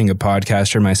 Being a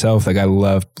podcaster myself, like, I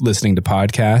love listening to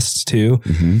podcasts too.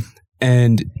 Mm-hmm.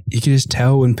 And you can just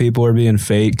tell when people are being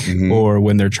fake or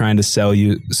when they're trying to sell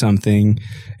you something.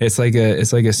 It's like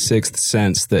a sixth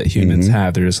sense that humans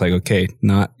have. They're just like, okay,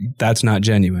 that's not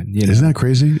genuine. Isn't that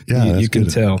crazy? Yeah, you can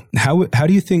tell. How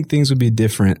do you think things would be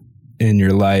different in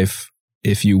your life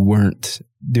if you weren't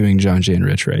doing Johnjay and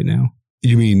Rich right now?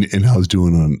 You mean, and I was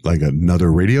doing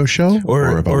another radio show,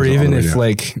 or even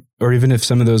if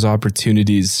some of those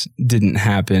opportunities didn't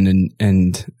happen,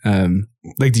 and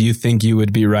like, do you think you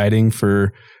would be writing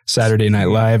for Saturday Night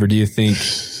Live, or do you think?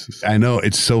 I know,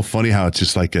 it's so funny how it's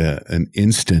just like an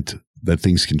instant that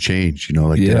things can change.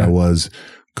 There I was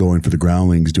going for the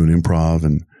Groundlings, doing improv,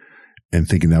 and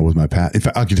thinking that was my path. In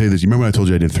fact, I can tell you this. You remember when I told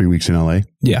you I did 3 weeks in LA?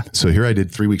 Yeah. So here I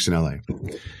did 3 weeks in LA.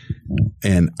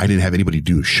 And I didn't have anybody to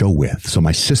do a show with. So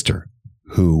my sister,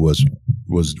 who was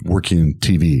working in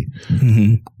TV,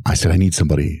 I said, I need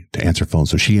somebody to answer phones.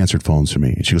 So she answered phones for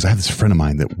me. And she goes, I have this friend of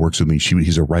mine that works with me.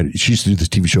 He's a writer. She used to do this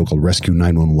TV show called Rescue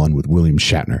 911 with William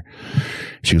Shatner.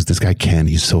 She goes, this guy, Ken,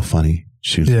 he's so funny.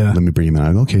 She goes, let me bring him in.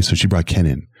 I go, okay. So she brought Ken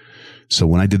in. So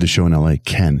when I did the show in LA,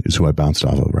 Ken is who I bounced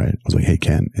off of, right? I was like, hey,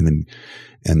 Ken.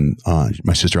 And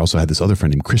my sister also had this other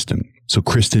friend named Kristen. So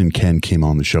Kristen and Ken came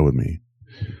on the show with me.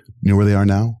 You know where they are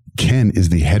now? Ken is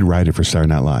the head writer for Saturday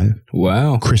Night Live.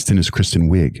 Wow. Kristen is Kristen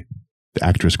Wiig, the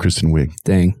actress Kristen Wiig.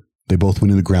 Dang. They both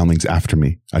went in the Groundlings after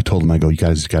me. I told them, I go, you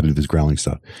guys got to do this Groundling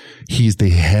stuff. He's the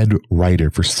head writer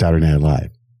for Saturday Night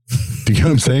Live. Do you get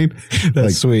what I'm saying?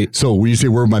 That's sweet. So when you say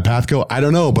where would my path go? I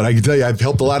don't know, but I can tell you I've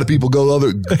helped a lot of people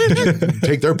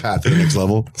take their path to the next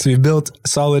level. So you've built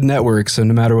solid networks, so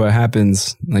no matter what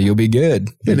happens, you'll be good.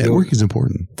 Yeah, network is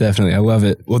important. Definitely. I love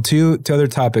it. Well, two other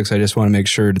topics I just want to make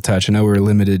sure to touch. I know we're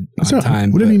limited on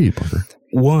time. Whatever you need, Parker.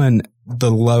 One,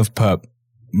 the Love Pup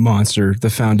monster, the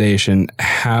foundation.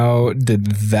 How did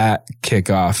that kick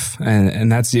off?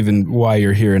 And that's even why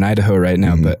you're here in Idaho right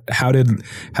now. But how did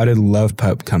Love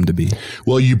Pup come to be?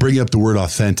 Well, you bring up the word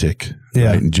authentic,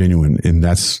 right, and genuine, and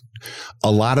that's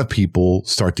a lot of people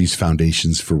start these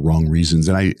foundations for wrong reasons.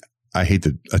 And I hate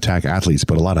to attack athletes,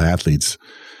 but a lot of athletes,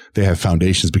 they have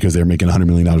foundations because they're making $100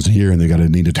 million a year and they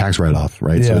need a tax write-off,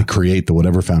 right? Yeah. So they create the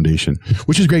whatever foundation,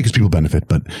 which is great because people benefit.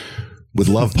 But with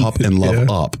Love Pup and Love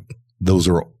Up,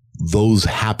 those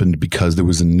happened because there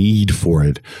was a need for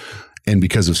it and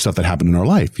because of stuff that happened in our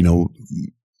life.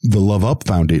 The Love Up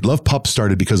Foundation, Love Pup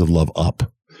started because of Love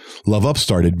Up. Love Up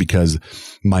started because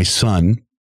my son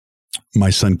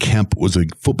Kemp was a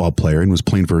football player and was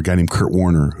playing for a guy named Kurt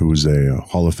Warner, who was a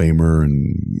Hall of Famer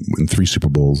and in 3 Super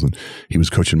Bowls. And he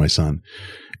was coaching my son.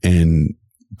 And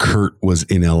Kurt was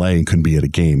in LA and couldn't be at a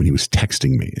game, and he was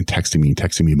texting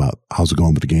me about how's it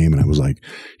going with the game. And I was like,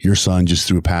 your son just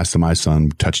threw a pass to my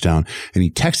son, touchdown. And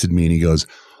he texted me and he goes,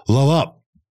 Love Up.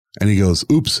 And he goes,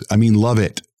 oops, I mean, love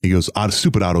it. He goes,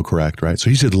 stupid autocorrect, right? So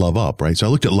he said Love Up, right? So I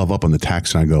looked at Love Up on the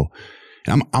text and I go,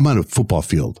 I'm on a football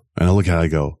field. And I look at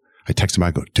it, I text him,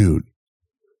 I go, dude,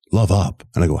 Love Up.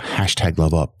 And I go,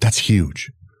 #Love Up. That's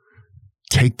huge.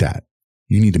 Take that.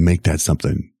 You need to make that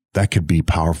something. That could be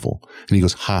powerful. And he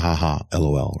goes, ha, ha, ha,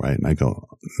 LOL, right? And I go,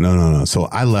 no. So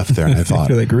I left there and I thought,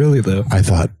 you're like, really though? I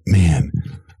thought, man,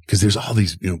 because there's all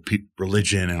these,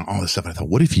 religion and all this stuff. And I thought,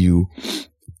 what if you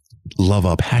love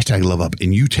up, #Love Up,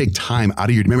 and you take time out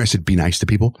of remember I said, be nice to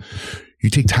people? You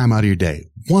take time out of your day,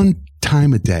 one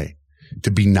time a day,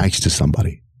 to be nice to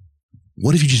somebody.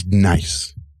 What if you're just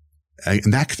nice?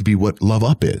 And that could be what Love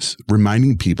Up is,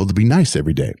 reminding people to be nice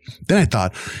every day. Then I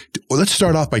thought, well, let's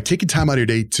start off by taking time out of your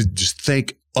day to just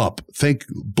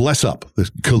bless up.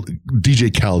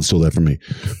 DJ Khaled stole that from me.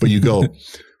 But you go,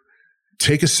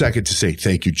 take a second to say,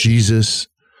 thank you, Jesus.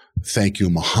 Thank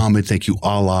you, Muhammad. Thank you,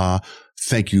 Allah.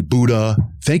 Thank you, Buddha.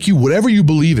 Thank you, whatever you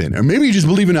believe in. Or maybe you just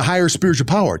believe in a higher spiritual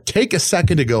power. Take a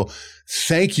second to go,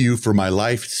 thank you for my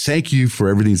life. Thank you for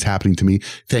everything that's happening to me.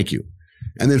 Thank you.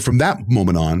 And then from that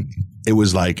moment on, it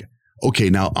was like,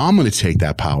 okay, now I'm going to take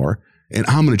that power and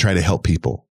I'm going to try to help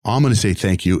people. I'm going to say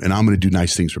thank you and I'm going to do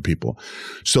nice things for people.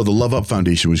 So the Love Up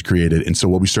Foundation was created. And so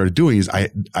what we started doing is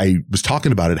I was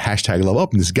talking about it, hashtag Love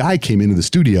Up. And this guy came into the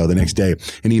studio the next day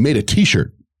and he made a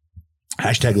t-shirt,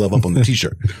 hashtag Love Up on the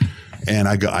t-shirt. And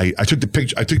I took the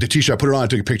picture, I took the t-shirt, I put it on, I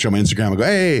took a picture on my Instagram. I go,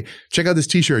 hey, check out this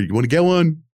t-shirt. You want to get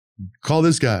one? Call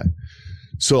this guy.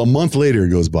 So a month later it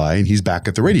goes by and he's back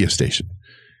at the radio station.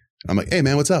 I'm like, hey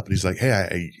man, what's up? And he's like, hey,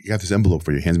 I got this envelope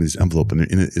for you. He hands me this envelope and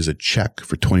in it is a check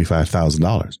for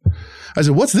 $25,000. I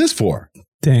said, what's this for?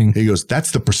 Dang. He goes, that's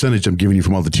the percentage I'm giving you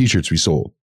from all the t-shirts we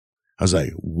sold. I was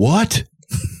like, what?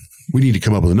 We need to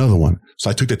come up with another one. So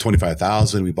I took that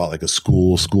 $25,000. We bought like a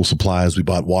school supplies. We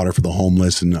bought water for the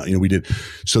homeless. And, we did.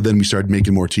 So then we started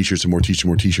making more t-shirts and more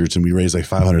t-shirts. And we raised like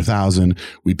 $500,000.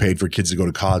 We paid for kids to go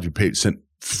to college. Sent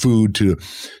food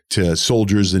to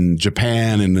soldiers in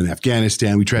Japan and in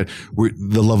Afghanistan.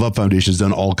 The Love Up Foundation has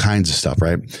done all kinds of stuff,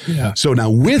 right? Yeah. So now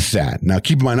with that,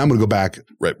 keep in mind, I'm going to go back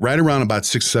right around about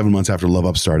 6-7 months after Love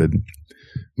Up started.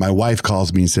 My wife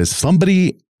calls me and says,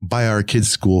 somebody by our kids'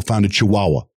 school found a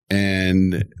Chihuahua.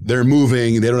 And they're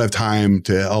moving. They don't have time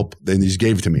to help. They just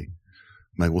gave it to me.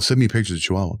 I'm like, well, send me pictures of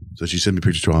Chihuahua. So she sent me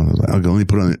pictures of Chihuahua. I was like, I'll go, let me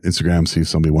put it on Instagram and see if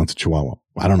somebody wants a Chihuahua.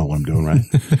 I don't know what I'm doing, right?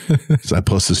 So I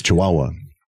post this Chihuahua.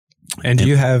 And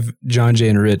you have Johnjay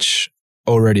and Rich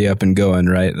already up and going,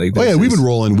 right? Like, we've been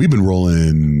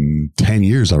rolling 10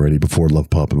 years already before Love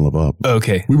Pup and Love Up.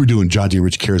 Okay. We were doing Johnjay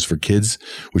Rich Cares for Kids,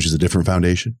 which is a different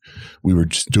foundation. We were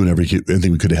just doing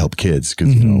everything we could to help kids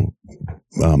because,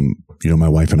 my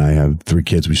wife and I have 3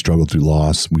 kids. We struggled through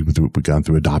loss. We've gone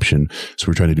through adoption. So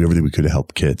we're trying to do everything we could to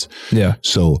help kids. Yeah.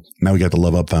 So now we got the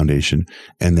Love Up Foundation.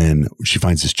 And then she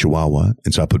finds this Chihuahua.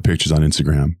 And so I put pictures on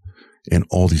Instagram and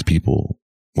all these people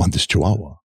want this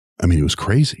Chihuahua. I mean, it was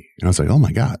crazy. And I was like, oh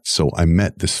my God. So I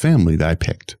met this family that I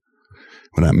picked.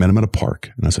 When I met them at a park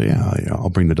and I said, yeah, I'll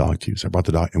bring the dog to you. So I brought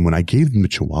the dog. And when I gave them the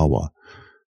Chihuahua,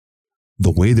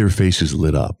 the way their faces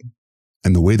lit up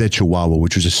and the way that Chihuahua,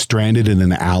 which was just stranded in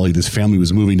an alley, this family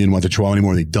was moving, didn't want the Chihuahua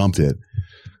anymore. They dumped it.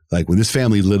 Like when this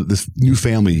new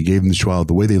family gave them the Chihuahua,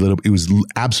 the way they lit up, it was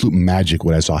absolute magic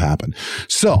what I saw happen.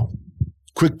 So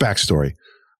quick backstory.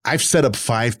 I've set up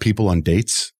 5 people on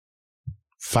dates.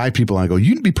 5 people, and I go,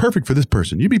 you'd be perfect for this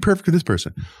person. You'd be perfect for this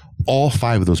person. All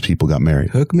 5 of those people got married.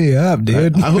 Hook me up,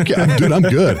 dude. I hook you up, dude. I'm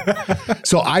good.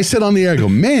 So I said on the air, I go,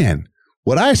 man,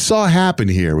 what I saw happen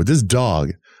here with this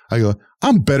dog, I go,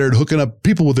 I'm better at hooking up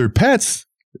people with their pets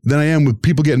than I am with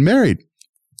people getting married.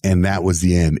 And that was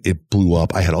the end. It blew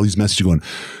up. I had all these messages going,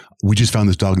 we just found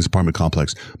this dog in this apartment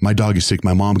complex. My dog is sick.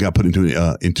 My mom got put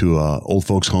into a old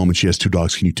folks home and she has 2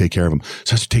 dogs. Can you take care of them?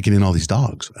 So I started taking in all these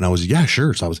dogs. And I was, yeah,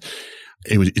 sure. So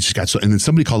it just got so, and then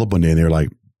somebody called up one day and they were like,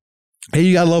 hey,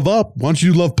 you got Love Up. Why don't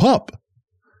you do Love Pup?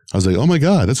 I was like, oh my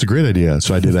God, that's a great idea.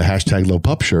 So I did a hashtag Love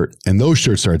Pup shirt and those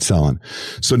shirts started selling.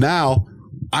 So now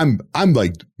I'm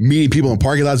like meeting people in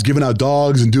parking lots, giving out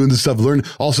dogs and doing this stuff, learning.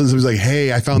 All of a sudden somebody's like,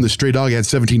 hey, I found this stray dog. It had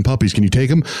 17 puppies. Can you take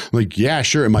them? I'm like, yeah,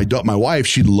 sure. And my wife,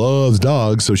 she loves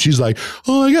dogs. So she's like,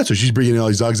 oh my God. So she's bringing in all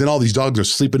these dogs and all these dogs are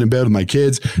sleeping in bed with my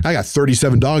kids. I got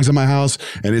 37 dogs in my house.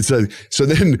 And so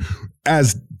then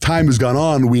as time has gone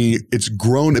on, it's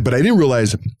grown, but I didn't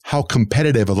realize how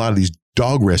competitive a lot of these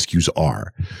dog rescues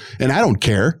are. And I don't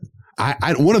care.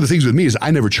 One of the things with me is I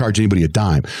never charge anybody a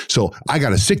dime. So I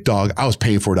got a sick dog. I was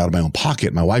paying for it out of my own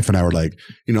pocket. My wife and I were like,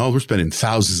 we're spending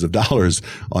thousands of dollars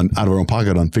out of our own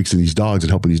pocket on fixing these dogs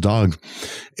and helping these dogs.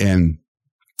 And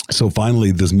so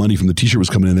finally this money from the t-shirt was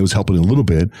coming in. That was helping a little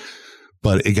bit,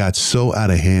 but it got so out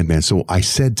of hand, man. So I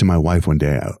said to my wife one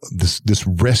day, this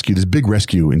big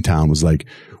rescue in town was like,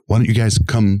 why don't you guys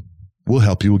come? We'll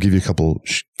help you. We'll give you a couple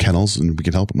kennels and we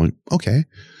can help them. I'm like, okay.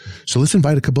 So let's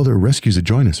invite a couple other rescues to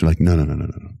join us. They're like, no,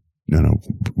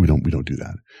 we don't do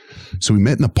that. So we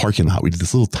met in the parking lot. We did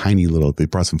this they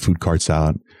brought some food carts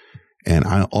out and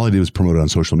all I did was promote it on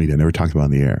social media. I never talked about it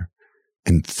on the air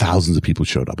and thousands of people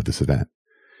showed up at this event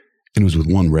and it was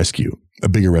with one rescue, a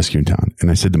bigger rescue in town. And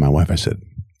I said to my wife, I said,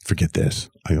 forget this.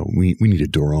 I go, we need to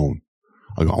do our own.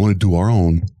 I go, I want to do our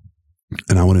own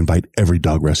and I want to invite every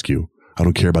dog rescue. I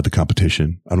don't care about the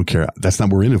competition. I don't care. That's not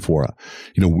what we're in it for.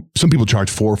 Some people charge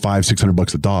 $400, $500,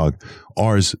 $600 a dog.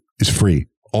 Ours is free.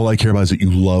 All I care about is that you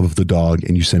love the dog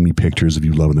and you send me pictures of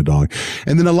you loving the dog.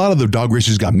 And then a lot of the dog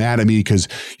racers got mad at me because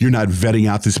you're not vetting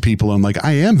out these people. I'm like,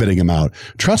 I am vetting them out.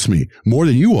 Trust me, more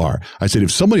than you are. I said,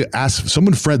 if somebody asks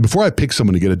before I pick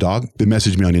someone to get a dog, they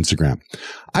message me on Instagram.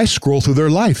 I scroll through their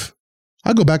life.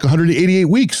 I go back 188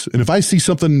 weeks. And if I see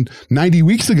something 90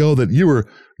 weeks ago that you were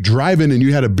driving and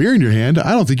you had a beer in your hand,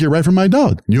 I don't think you're right for my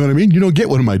dog. You know what I mean? You don't get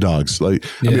one of my dogs. Like,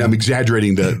 I mean, I'm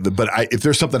exaggerating but if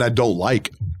there's something I don't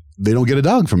like, they don't get a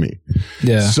dog from me.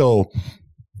 Yeah. So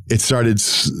it started.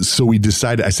 So we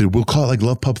decided, I said, we'll call it like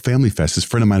Love Pup Family Fest. This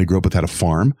friend of mine I grew up with had a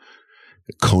farm,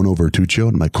 Kono Vertuccio.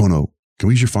 And I'm like, Kono, can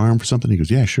we use your farm for something? He goes,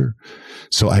 yeah, sure.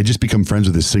 So I just become friends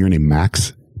with this singer named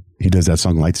Max. He does that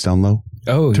song Lights Down Low.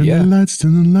 Oh, turn yeah. The lights,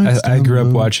 turn the lights I grew down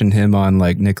up low. watching him on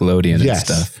like Nickelodeon and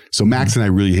stuff. So Max and I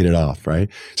really hit it off, right?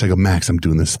 So I go, Max, I'm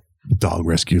doing this dog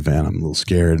rescue van. I'm a little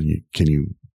scared.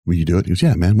 Will you do it? He goes,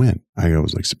 yeah, man, when? I go, it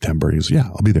was like September. He goes, yeah,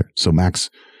 I'll be there. So Max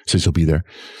says he'll be there.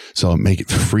 So I'll make it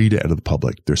free to the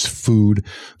public. There's food.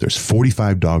 There's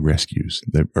 45 dog rescues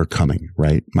that are coming,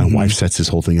 right? My wife sets this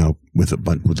whole thing up with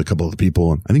a couple of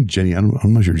people. And I think Jenny,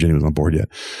 I'm not sure Jenny was on board yet.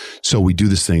 So we do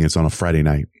this thing. It's on a Friday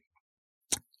night.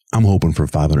 I'm hoping for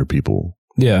 500 people.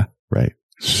 Yeah. Right.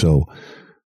 So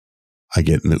I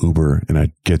get in the Uber and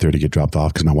I get there to get dropped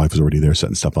off because my wife was already there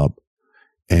setting stuff up.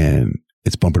 And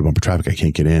it's bumper to bumper traffic. I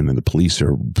can't get in. And the police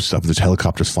are stuff. There's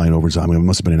helicopters flying over. So, I mean, it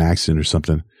must have been an accident or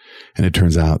something. And it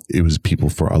turns out it was people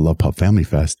for our Love Pup Family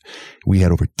Fest. We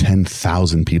had over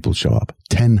 10,000 people show up.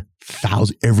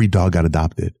 10,000. Every dog got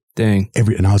adopted. Dang.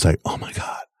 And I was like, oh my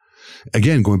God.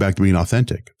 Again, going back to being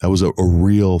authentic. That was a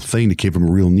real thing that came from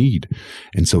a real need.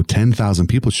 And so 10,000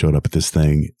 people showed up at this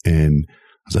thing. And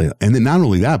I was like, and then not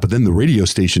only that, but then the radio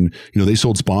station, they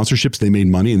sold sponsorships, they made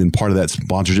money. And then part of that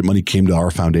sponsorship money came to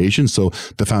our foundation. So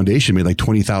the foundation made like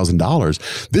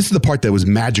 $20,000. This is the part that was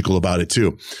magical about it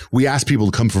too. We asked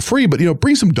people to come for free, but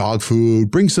bring some dog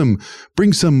food, bring some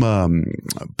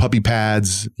puppy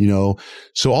pads,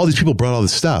 So all these people brought all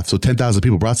this stuff. So 10,000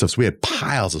 people brought stuff. So we had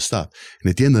piles of stuff.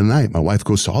 And at the end of the night, my wife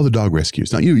goes to all the dog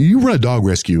rescues. Now you run a dog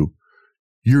rescue,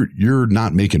 you're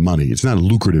not making money. It's not a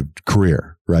lucrative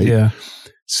career, right? Yeah.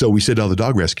 So we said to all the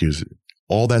dog rescues,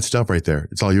 all that stuff right there,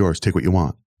 it's all yours. Take what you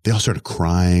want. They all started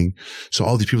crying. So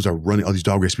all these people are running, all these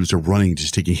dog rescues are running,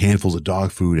 just taking handfuls of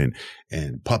dog food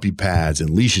and puppy pads and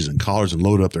leashes and collars and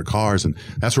load up their cars. And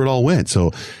that's where it all went.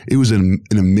 So it was an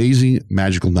amazing,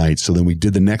 magical night. So then we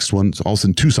did the next one. So also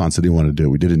in Tucson said they wanted to do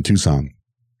it. We did it in Tucson.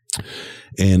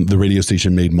 And the radio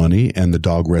station made money and the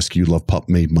dog rescue Love Pup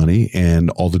made money and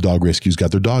all the dog rescues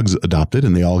got their dogs adopted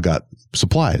and they all got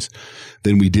supplies.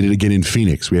 Then we did it again in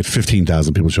Phoenix. We had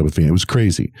 15,000 people show up in Phoenix. It was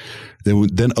crazy.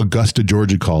 Then Augusta,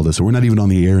 Georgia called us. We're not even on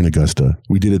the air in Augusta.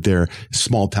 We did it there.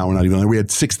 Small town. We're not even on there. We had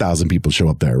 6,000 people show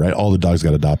up there, right? All the dogs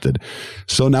got adopted.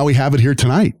 So now we have it here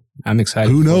tonight. I'm excited.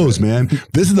 Who knows, man?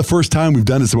 This is the first time we've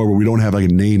done it somewhere where we don't have like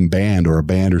a name band or a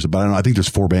band or something. I don't know. I think there's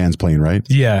 4 bands playing, right?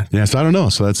 Yeah. Yeah. So I don't know.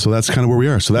 So that's kind of where we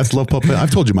are. So that's Love Pup.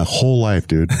 I've told you my whole life,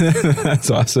 dude.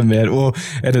 That's awesome, man. Well,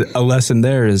 and a lesson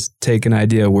there is take an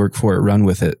idea, work for it, run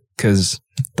with it. Cause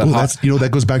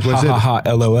that goes back to what I said. Ha,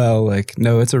 LOL. Like,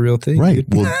 no, it's a real thing. Right.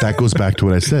 Well, that goes back to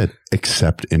what I said.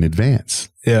 Accept in advance.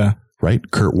 Yeah. Right.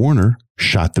 Kurt Warner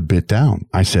shot the bit down.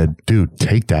 I said, dude,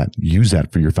 take that, use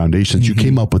that for your foundations. You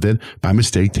came up with it by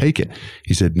mistake. Take it.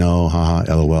 He said, no,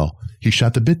 LOL. He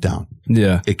shot the bit down.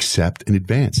 Yeah. Accept in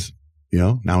advance.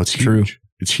 Now it's huge. True.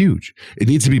 It's huge. It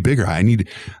needs to be bigger.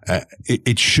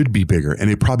 It should be bigger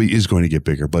and it probably is going to get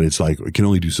bigger, but it's like, it can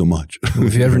only do so much.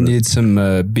 If you ever need some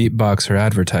beatboxer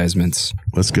advertisements,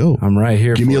 let's go. I'm right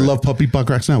here. Give me a Love Pup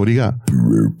beatbox now. What do you got?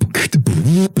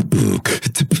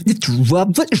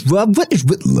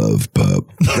 Love Pup.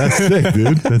 That's sick,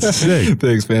 dude. That's sick.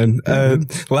 Thanks, man.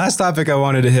 Last topic I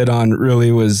wanted to hit on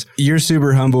really was you're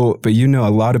super humble, but a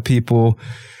lot of people,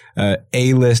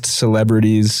 A-list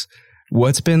celebrities.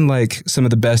 What's been like some of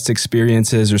the best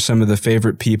experiences or some of the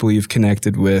favorite people you've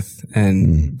connected with?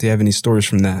 And do you have any stories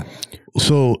from that?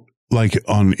 So like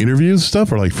on interviews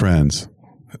stuff or like friends?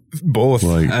 Both.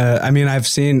 I've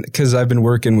seen, cause I've been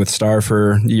working with Star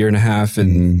for a year and a half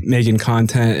and making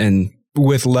content, and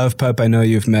with Love Pup, I know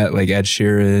you've met like Ed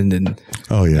Sheeran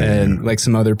and like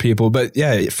some other people, but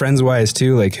yeah, friends wise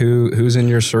too, like who's in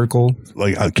your circle?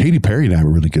 Like Katy Perry and I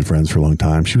were really good friends for a long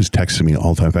time. She was texting me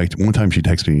all the time. In fact, one time she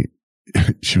texted me,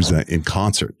 she was in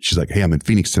concert. She's like, hey, I'm in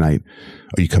Phoenix tonight.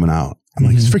 Are you coming out? I'm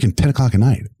like, it's freaking 10 o'clock at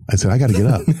night. I said, I got to get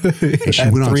up. And she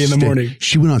went 3 in the morning.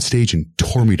 She went on stage and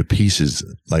tore me to pieces.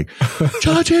 Like,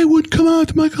 Johnjay would come out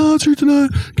to my concert tonight.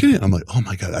 I'm like, oh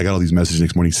my God. I got all these messages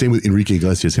next morning. Same with Enrique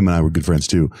Iglesias. Him and I were good friends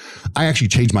too. I actually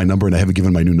changed my number and I haven't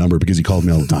given my new number because he called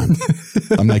me all the time.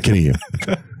 I'm not kidding you.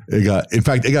 In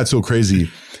fact, it got so crazy.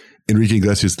 Enrique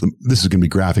Iglesias, this is going to be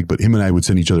graphic, but him and I would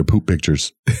send each other poop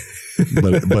pictures.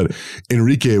 But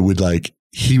Enrique would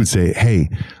he would say, hey,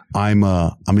 I'm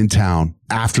in town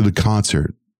after the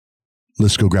concert.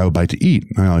 Let's go grab a bite to eat.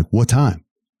 And I'm like, what time?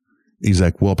 He's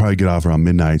like, well, I'll probably get off around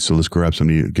midnight. So let's grab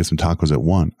something, get some tacos at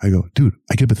 1. I go, dude,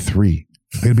 I get up at 3.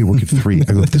 I got to be working at 3. I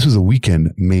go, if this was a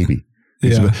weekend, maybe.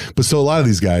 Yeah. But so a lot of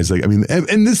these guys, like, I mean,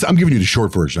 and this, I'm giving you the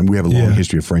short version. I mean, we have a long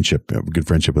history of friendship, a good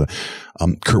friendship with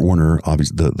Kurt Warner,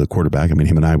 obviously the quarterback. I mean,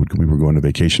 him and I we were going to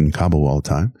vacation in Cabo all the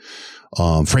time.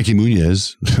 Frankie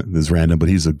Muniz is random, but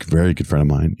he's a very good friend of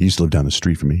mine. He used to live down the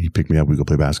street from me. He picked me up. We go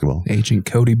play basketball. Agent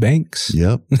Cody Banks.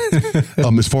 Yep.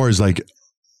 As far as like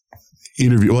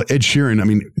interview, well, Ed Sheeran, I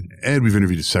mean, Ed, we've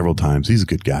interviewed several times. He's a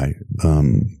good guy.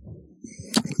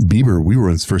 Bieber, we were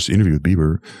in his first interview with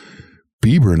Bieber.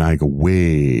 Bieber and I go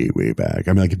way, way back.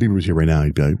 I mean, like if Bieber was here right now,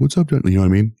 he'd be like, what's up, John? You know what I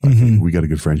mean? Like, we got a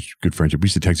good friendship. We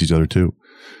used to text each other too.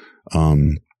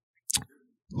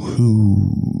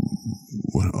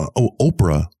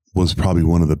 Oprah was probably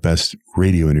one of the best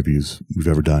radio interviews we've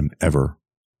ever done, ever.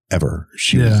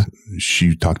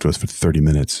 She talked to us for 30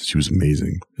 minutes. She was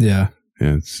amazing. Yeah.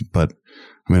 But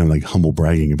I mean, I'm like humble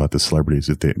bragging about the celebrities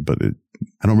I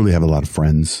don't really have a lot of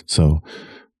friends. So,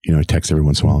 you know, I text every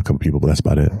once in a while a couple people, but that's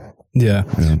about it. Yeah.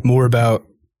 More about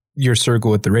your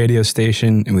circle at the radio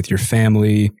station and with your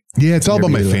family. Yeah, it's all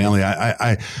about my family.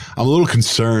 I'm a little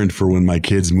concerned for when my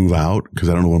kids move out because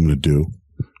I don't know what I'm going to do.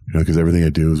 You know, because everything I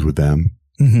do is with them.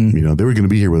 Mm-hmm. You know, they were going to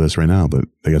be here with us right now, but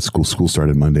they got school. School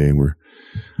started Monday, and I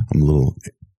get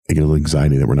a little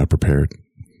anxiety that we're not prepared.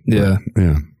 Yeah. But,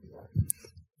 yeah.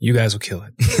 You guys will kill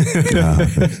it.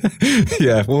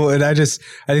 Yeah. Well, and I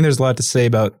think there's a lot to say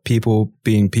about people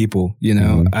being people, you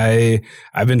know.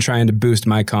 I've been trying to boost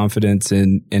my confidence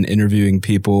in interviewing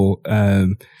people.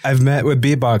 I've met with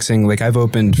beatboxing, like I've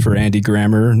opened for Andy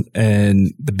Grammer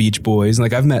and the Beach Boys.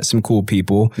 Like I've met some cool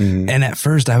people. And at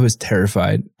first I was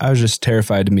terrified. I was just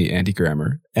terrified to meet Andy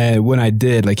Grammer. And when I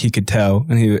did, like he could tell,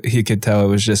 and he could tell it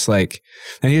was just like,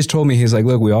 and he just told me, he's like,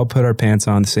 look, we all put our pants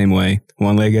on the same way,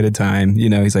 one leg at a time. You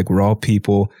know, he's like, we're all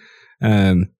people.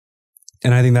 And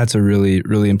I think that's a really,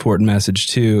 really important message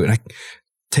too. And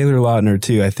Taylor Lautner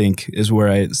too, I think is where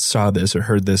I saw this or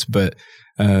heard this, but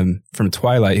from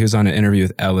Twilight, he was on an interview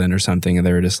with Ellen or something. And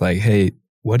they were just like, hey,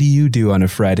 what do you do on a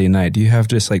Friday night? Do you have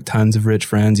just like tons of rich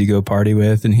friends you go party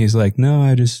with? And he's like, no,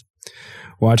 I just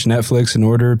watch Netflix and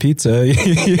order a pizza,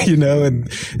 you know, and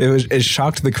it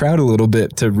shocked the crowd a little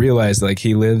bit to realize like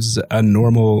he lives a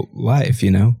normal life,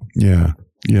 you know? Yeah.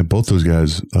 Yeah. Both those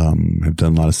guys have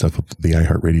done a lot of stuff at the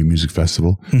iHeartRadio Music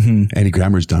Festival. Andy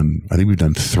Grammer's I think we've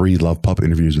done 3 Love Pup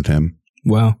interviews with him.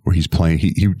 Wow. Where he's playing,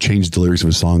 he changed the lyrics of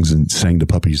his songs and sang to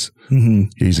puppies.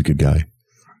 He's a good guy.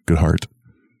 Good heart.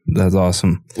 That's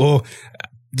awesome. Well,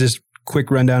 just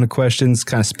quick rundown of questions,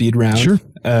 kind of speed round. Sure.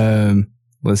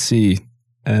 Let's see.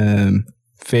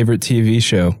 Favorite TV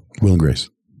show? Will and Grace.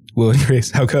 Will and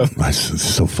Grace. How come? It's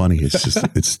so funny. It's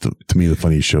just, to me, the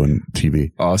funniest show on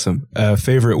TV. Awesome.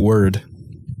 Favorite word?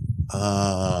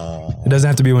 It doesn't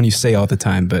have to be one you say all the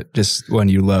time, but just one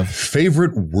you love.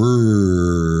 Favorite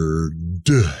word.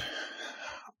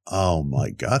 Oh my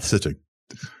God.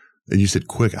 And you said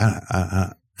quick.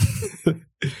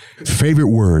 Favorite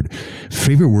word.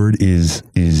 Favorite word is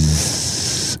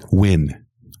win.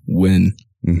 Win.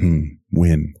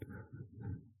 Win.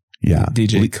 Yeah.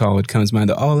 DJ Khaled comes to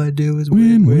mind. All I do is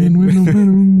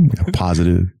win. Yeah,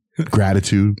 positive.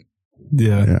 Gratitude.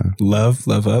 Yeah. Love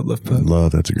up, love pup.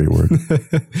 Love. That's a great word.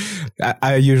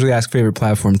 I usually ask favorite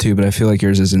platform too, but I feel like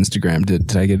yours is Instagram.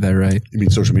 Did I get that right? You mean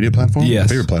social media platform? Yes. My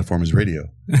favorite platform is radio.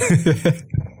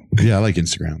 Yeah, I like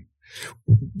Instagram.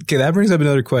 Okay, that brings up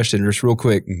another question, just real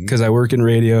quick, because I work in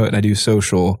radio and I do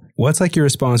social. What's like your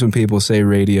response when people say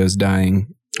radio's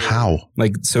dying? How?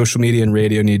 Like social media and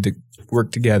radio need to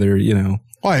work together, you know?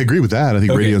 Oh, I agree with that. I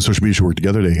think radio and social media should work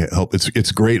together to help.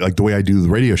 It's great. Like the way I do the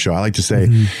radio show, I like to say,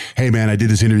 hey man, I did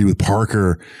this interview with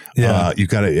Parker. Yeah. You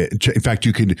got to, in fact,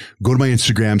 you could go to my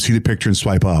Instagram, see the picture and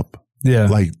swipe up. Yeah.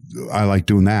 Like I like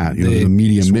doing that, you know, the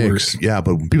media mix. Works. Yeah.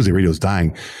 But when people say radio's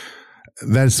dying,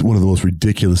 that's one of the most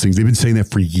ridiculous things. They've been saying that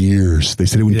for years. They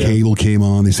said it when cable came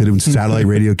on. They said it when satellite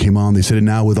radio came on. They said it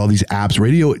now with all these apps.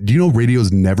 Radio, do you know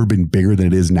radio's never been bigger than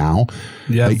it is now?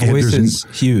 Yeah, like, voice is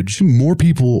huge. More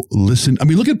people listen. I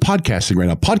mean, look at podcasting right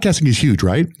now. Podcasting is huge,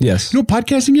 right? Yes. You know what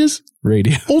podcasting is?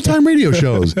 Radio. Old-time radio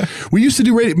shows. We used to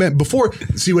do radio. Man, before,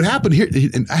 see what happened here,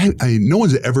 and I no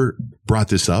one's ever brought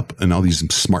this up, and all these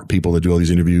smart people that do all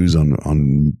these interviews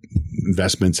on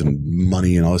investments and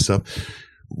money and all this stuff.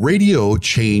 Radio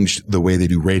changed the way they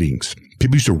do ratings.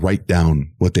 People used to write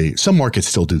down some markets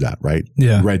still do that, right?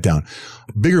 Yeah. You write it down.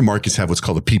 Bigger markets have what's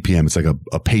called a PPM. It's like a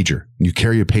pager. You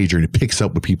carry a pager and it picks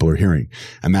up what people are hearing.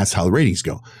 And that's how the ratings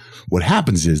go. What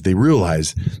happens is they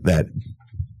realize that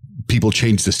people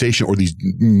change the station, or these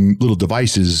little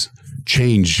devices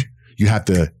change.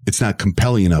 it's not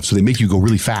compelling enough. So they make you go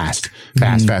really fast.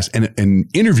 And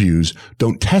interviews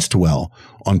don't test well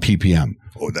on PPM,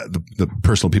 or the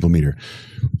personal people meter.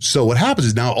 So what happens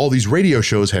is now all these radio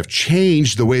shows have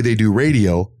changed the way they do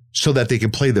radio so that they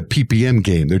can play the PPM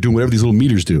game. They're doing whatever these little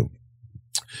meters do.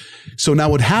 So now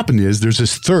what happened is there's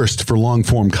this thirst for long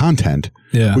form content,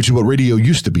 which is what radio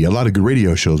used to be. A lot of good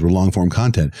radio shows were long form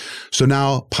content. So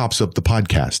now pops up the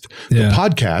podcast. The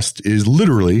podcast is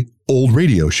literally old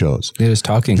radio shows. It is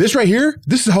talking. This right here,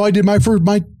 this is how I did my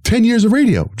 10 years of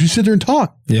radio. Just sit there and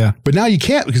talk. Yeah. But now you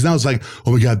can't, because now it's like,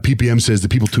 oh my God, PPM says the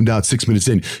people tuned out 6 minutes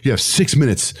in. You have 6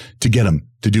 minutes to get them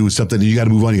to do something. And you got to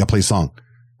move on. You got to play a song.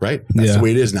 Right? That's the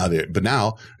way it is now. But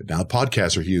now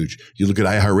podcasts are huge. You look at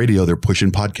iHeartRadio, they're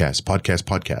pushing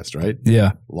podcast, right?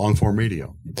 Yeah. Long form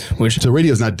radio. So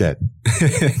radio's not dead.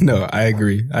 No, I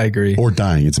agree. Or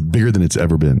dying. It's bigger than it's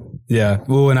ever been. Yeah.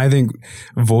 Well, and I think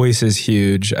voice is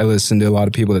huge. I listen to a lot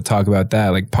of people that talk about that,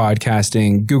 like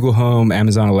podcasting, Google Home,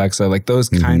 Amazon Alexa, like those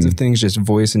kinds of things, just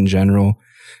voice in general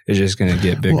is just going to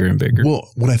get bigger and bigger. Well,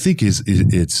 what I think is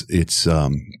it's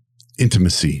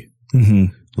intimacy.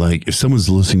 Mm-hmm. Like if someone's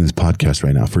listening to this podcast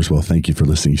right now, first of all, thank you for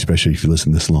listening, especially if you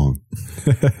listen this long.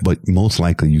 But most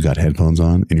likely you got headphones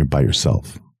on and you're by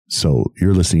yourself. So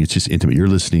you're listening. It's just intimate. You're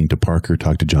listening to Parker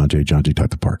talk to Johnjay. Johnjay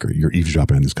talk to Parker. You're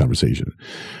eavesdropping on this conversation,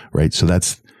 right? So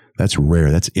that's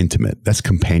rare. That's intimate. That's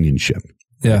companionship.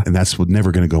 Yeah. And that's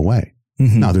never going to go away.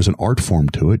 Mm-hmm. Now there's an art form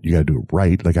to it. You got to do it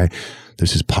right. Like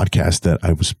there's this podcast that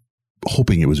I was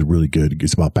hoping it was really good.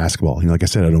 It's about basketball. Like I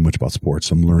said, I don't know much about sports.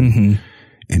 So I'm learning. Mm-hmm.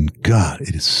 And God,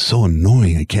 it is so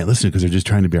annoying. I can't listen because they're just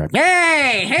trying to be like,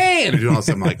 hey, and doing all this.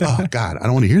 I'm like, oh God, I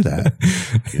don't want to hear that.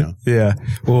 Yeah.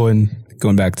 Well, and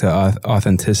going back to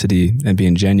authenticity and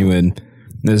being genuine,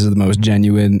 this is the most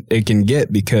genuine it can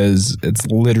get because it's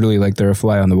literally like they're a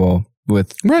fly on the wall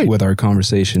with our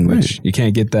conversation, which you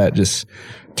can't get that just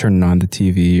turning on the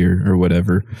TV or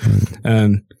whatever.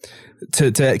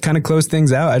 To kind of close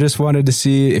things out, I just wanted to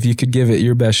see if you could give it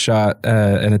your best shot,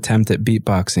 an attempt at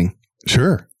beatboxing.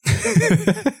 Sure.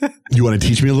 You want to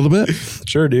teach me a little bit?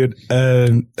 Sure, dude.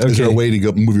 Okay. Is there a way to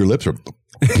go move your lips? Or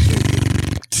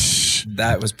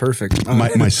that was perfect.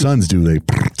 My sons do. They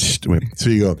wait. So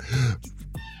you go.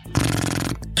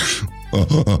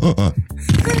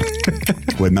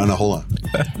 Wait, no, hold on.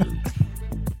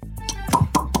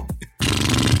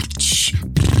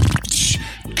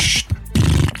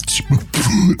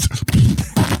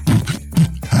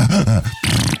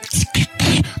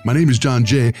 My name is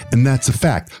Johnjay, and that's a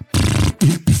fact.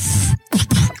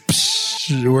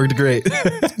 It worked great.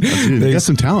 You got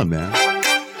some talent, man.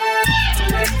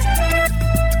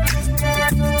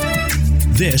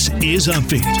 This is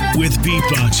Upbeat with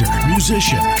beatboxer,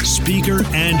 musician, speaker,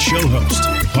 and show host,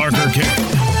 Parker K.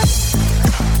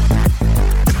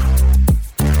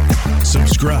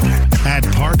 Subscribe at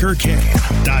parkerk.co.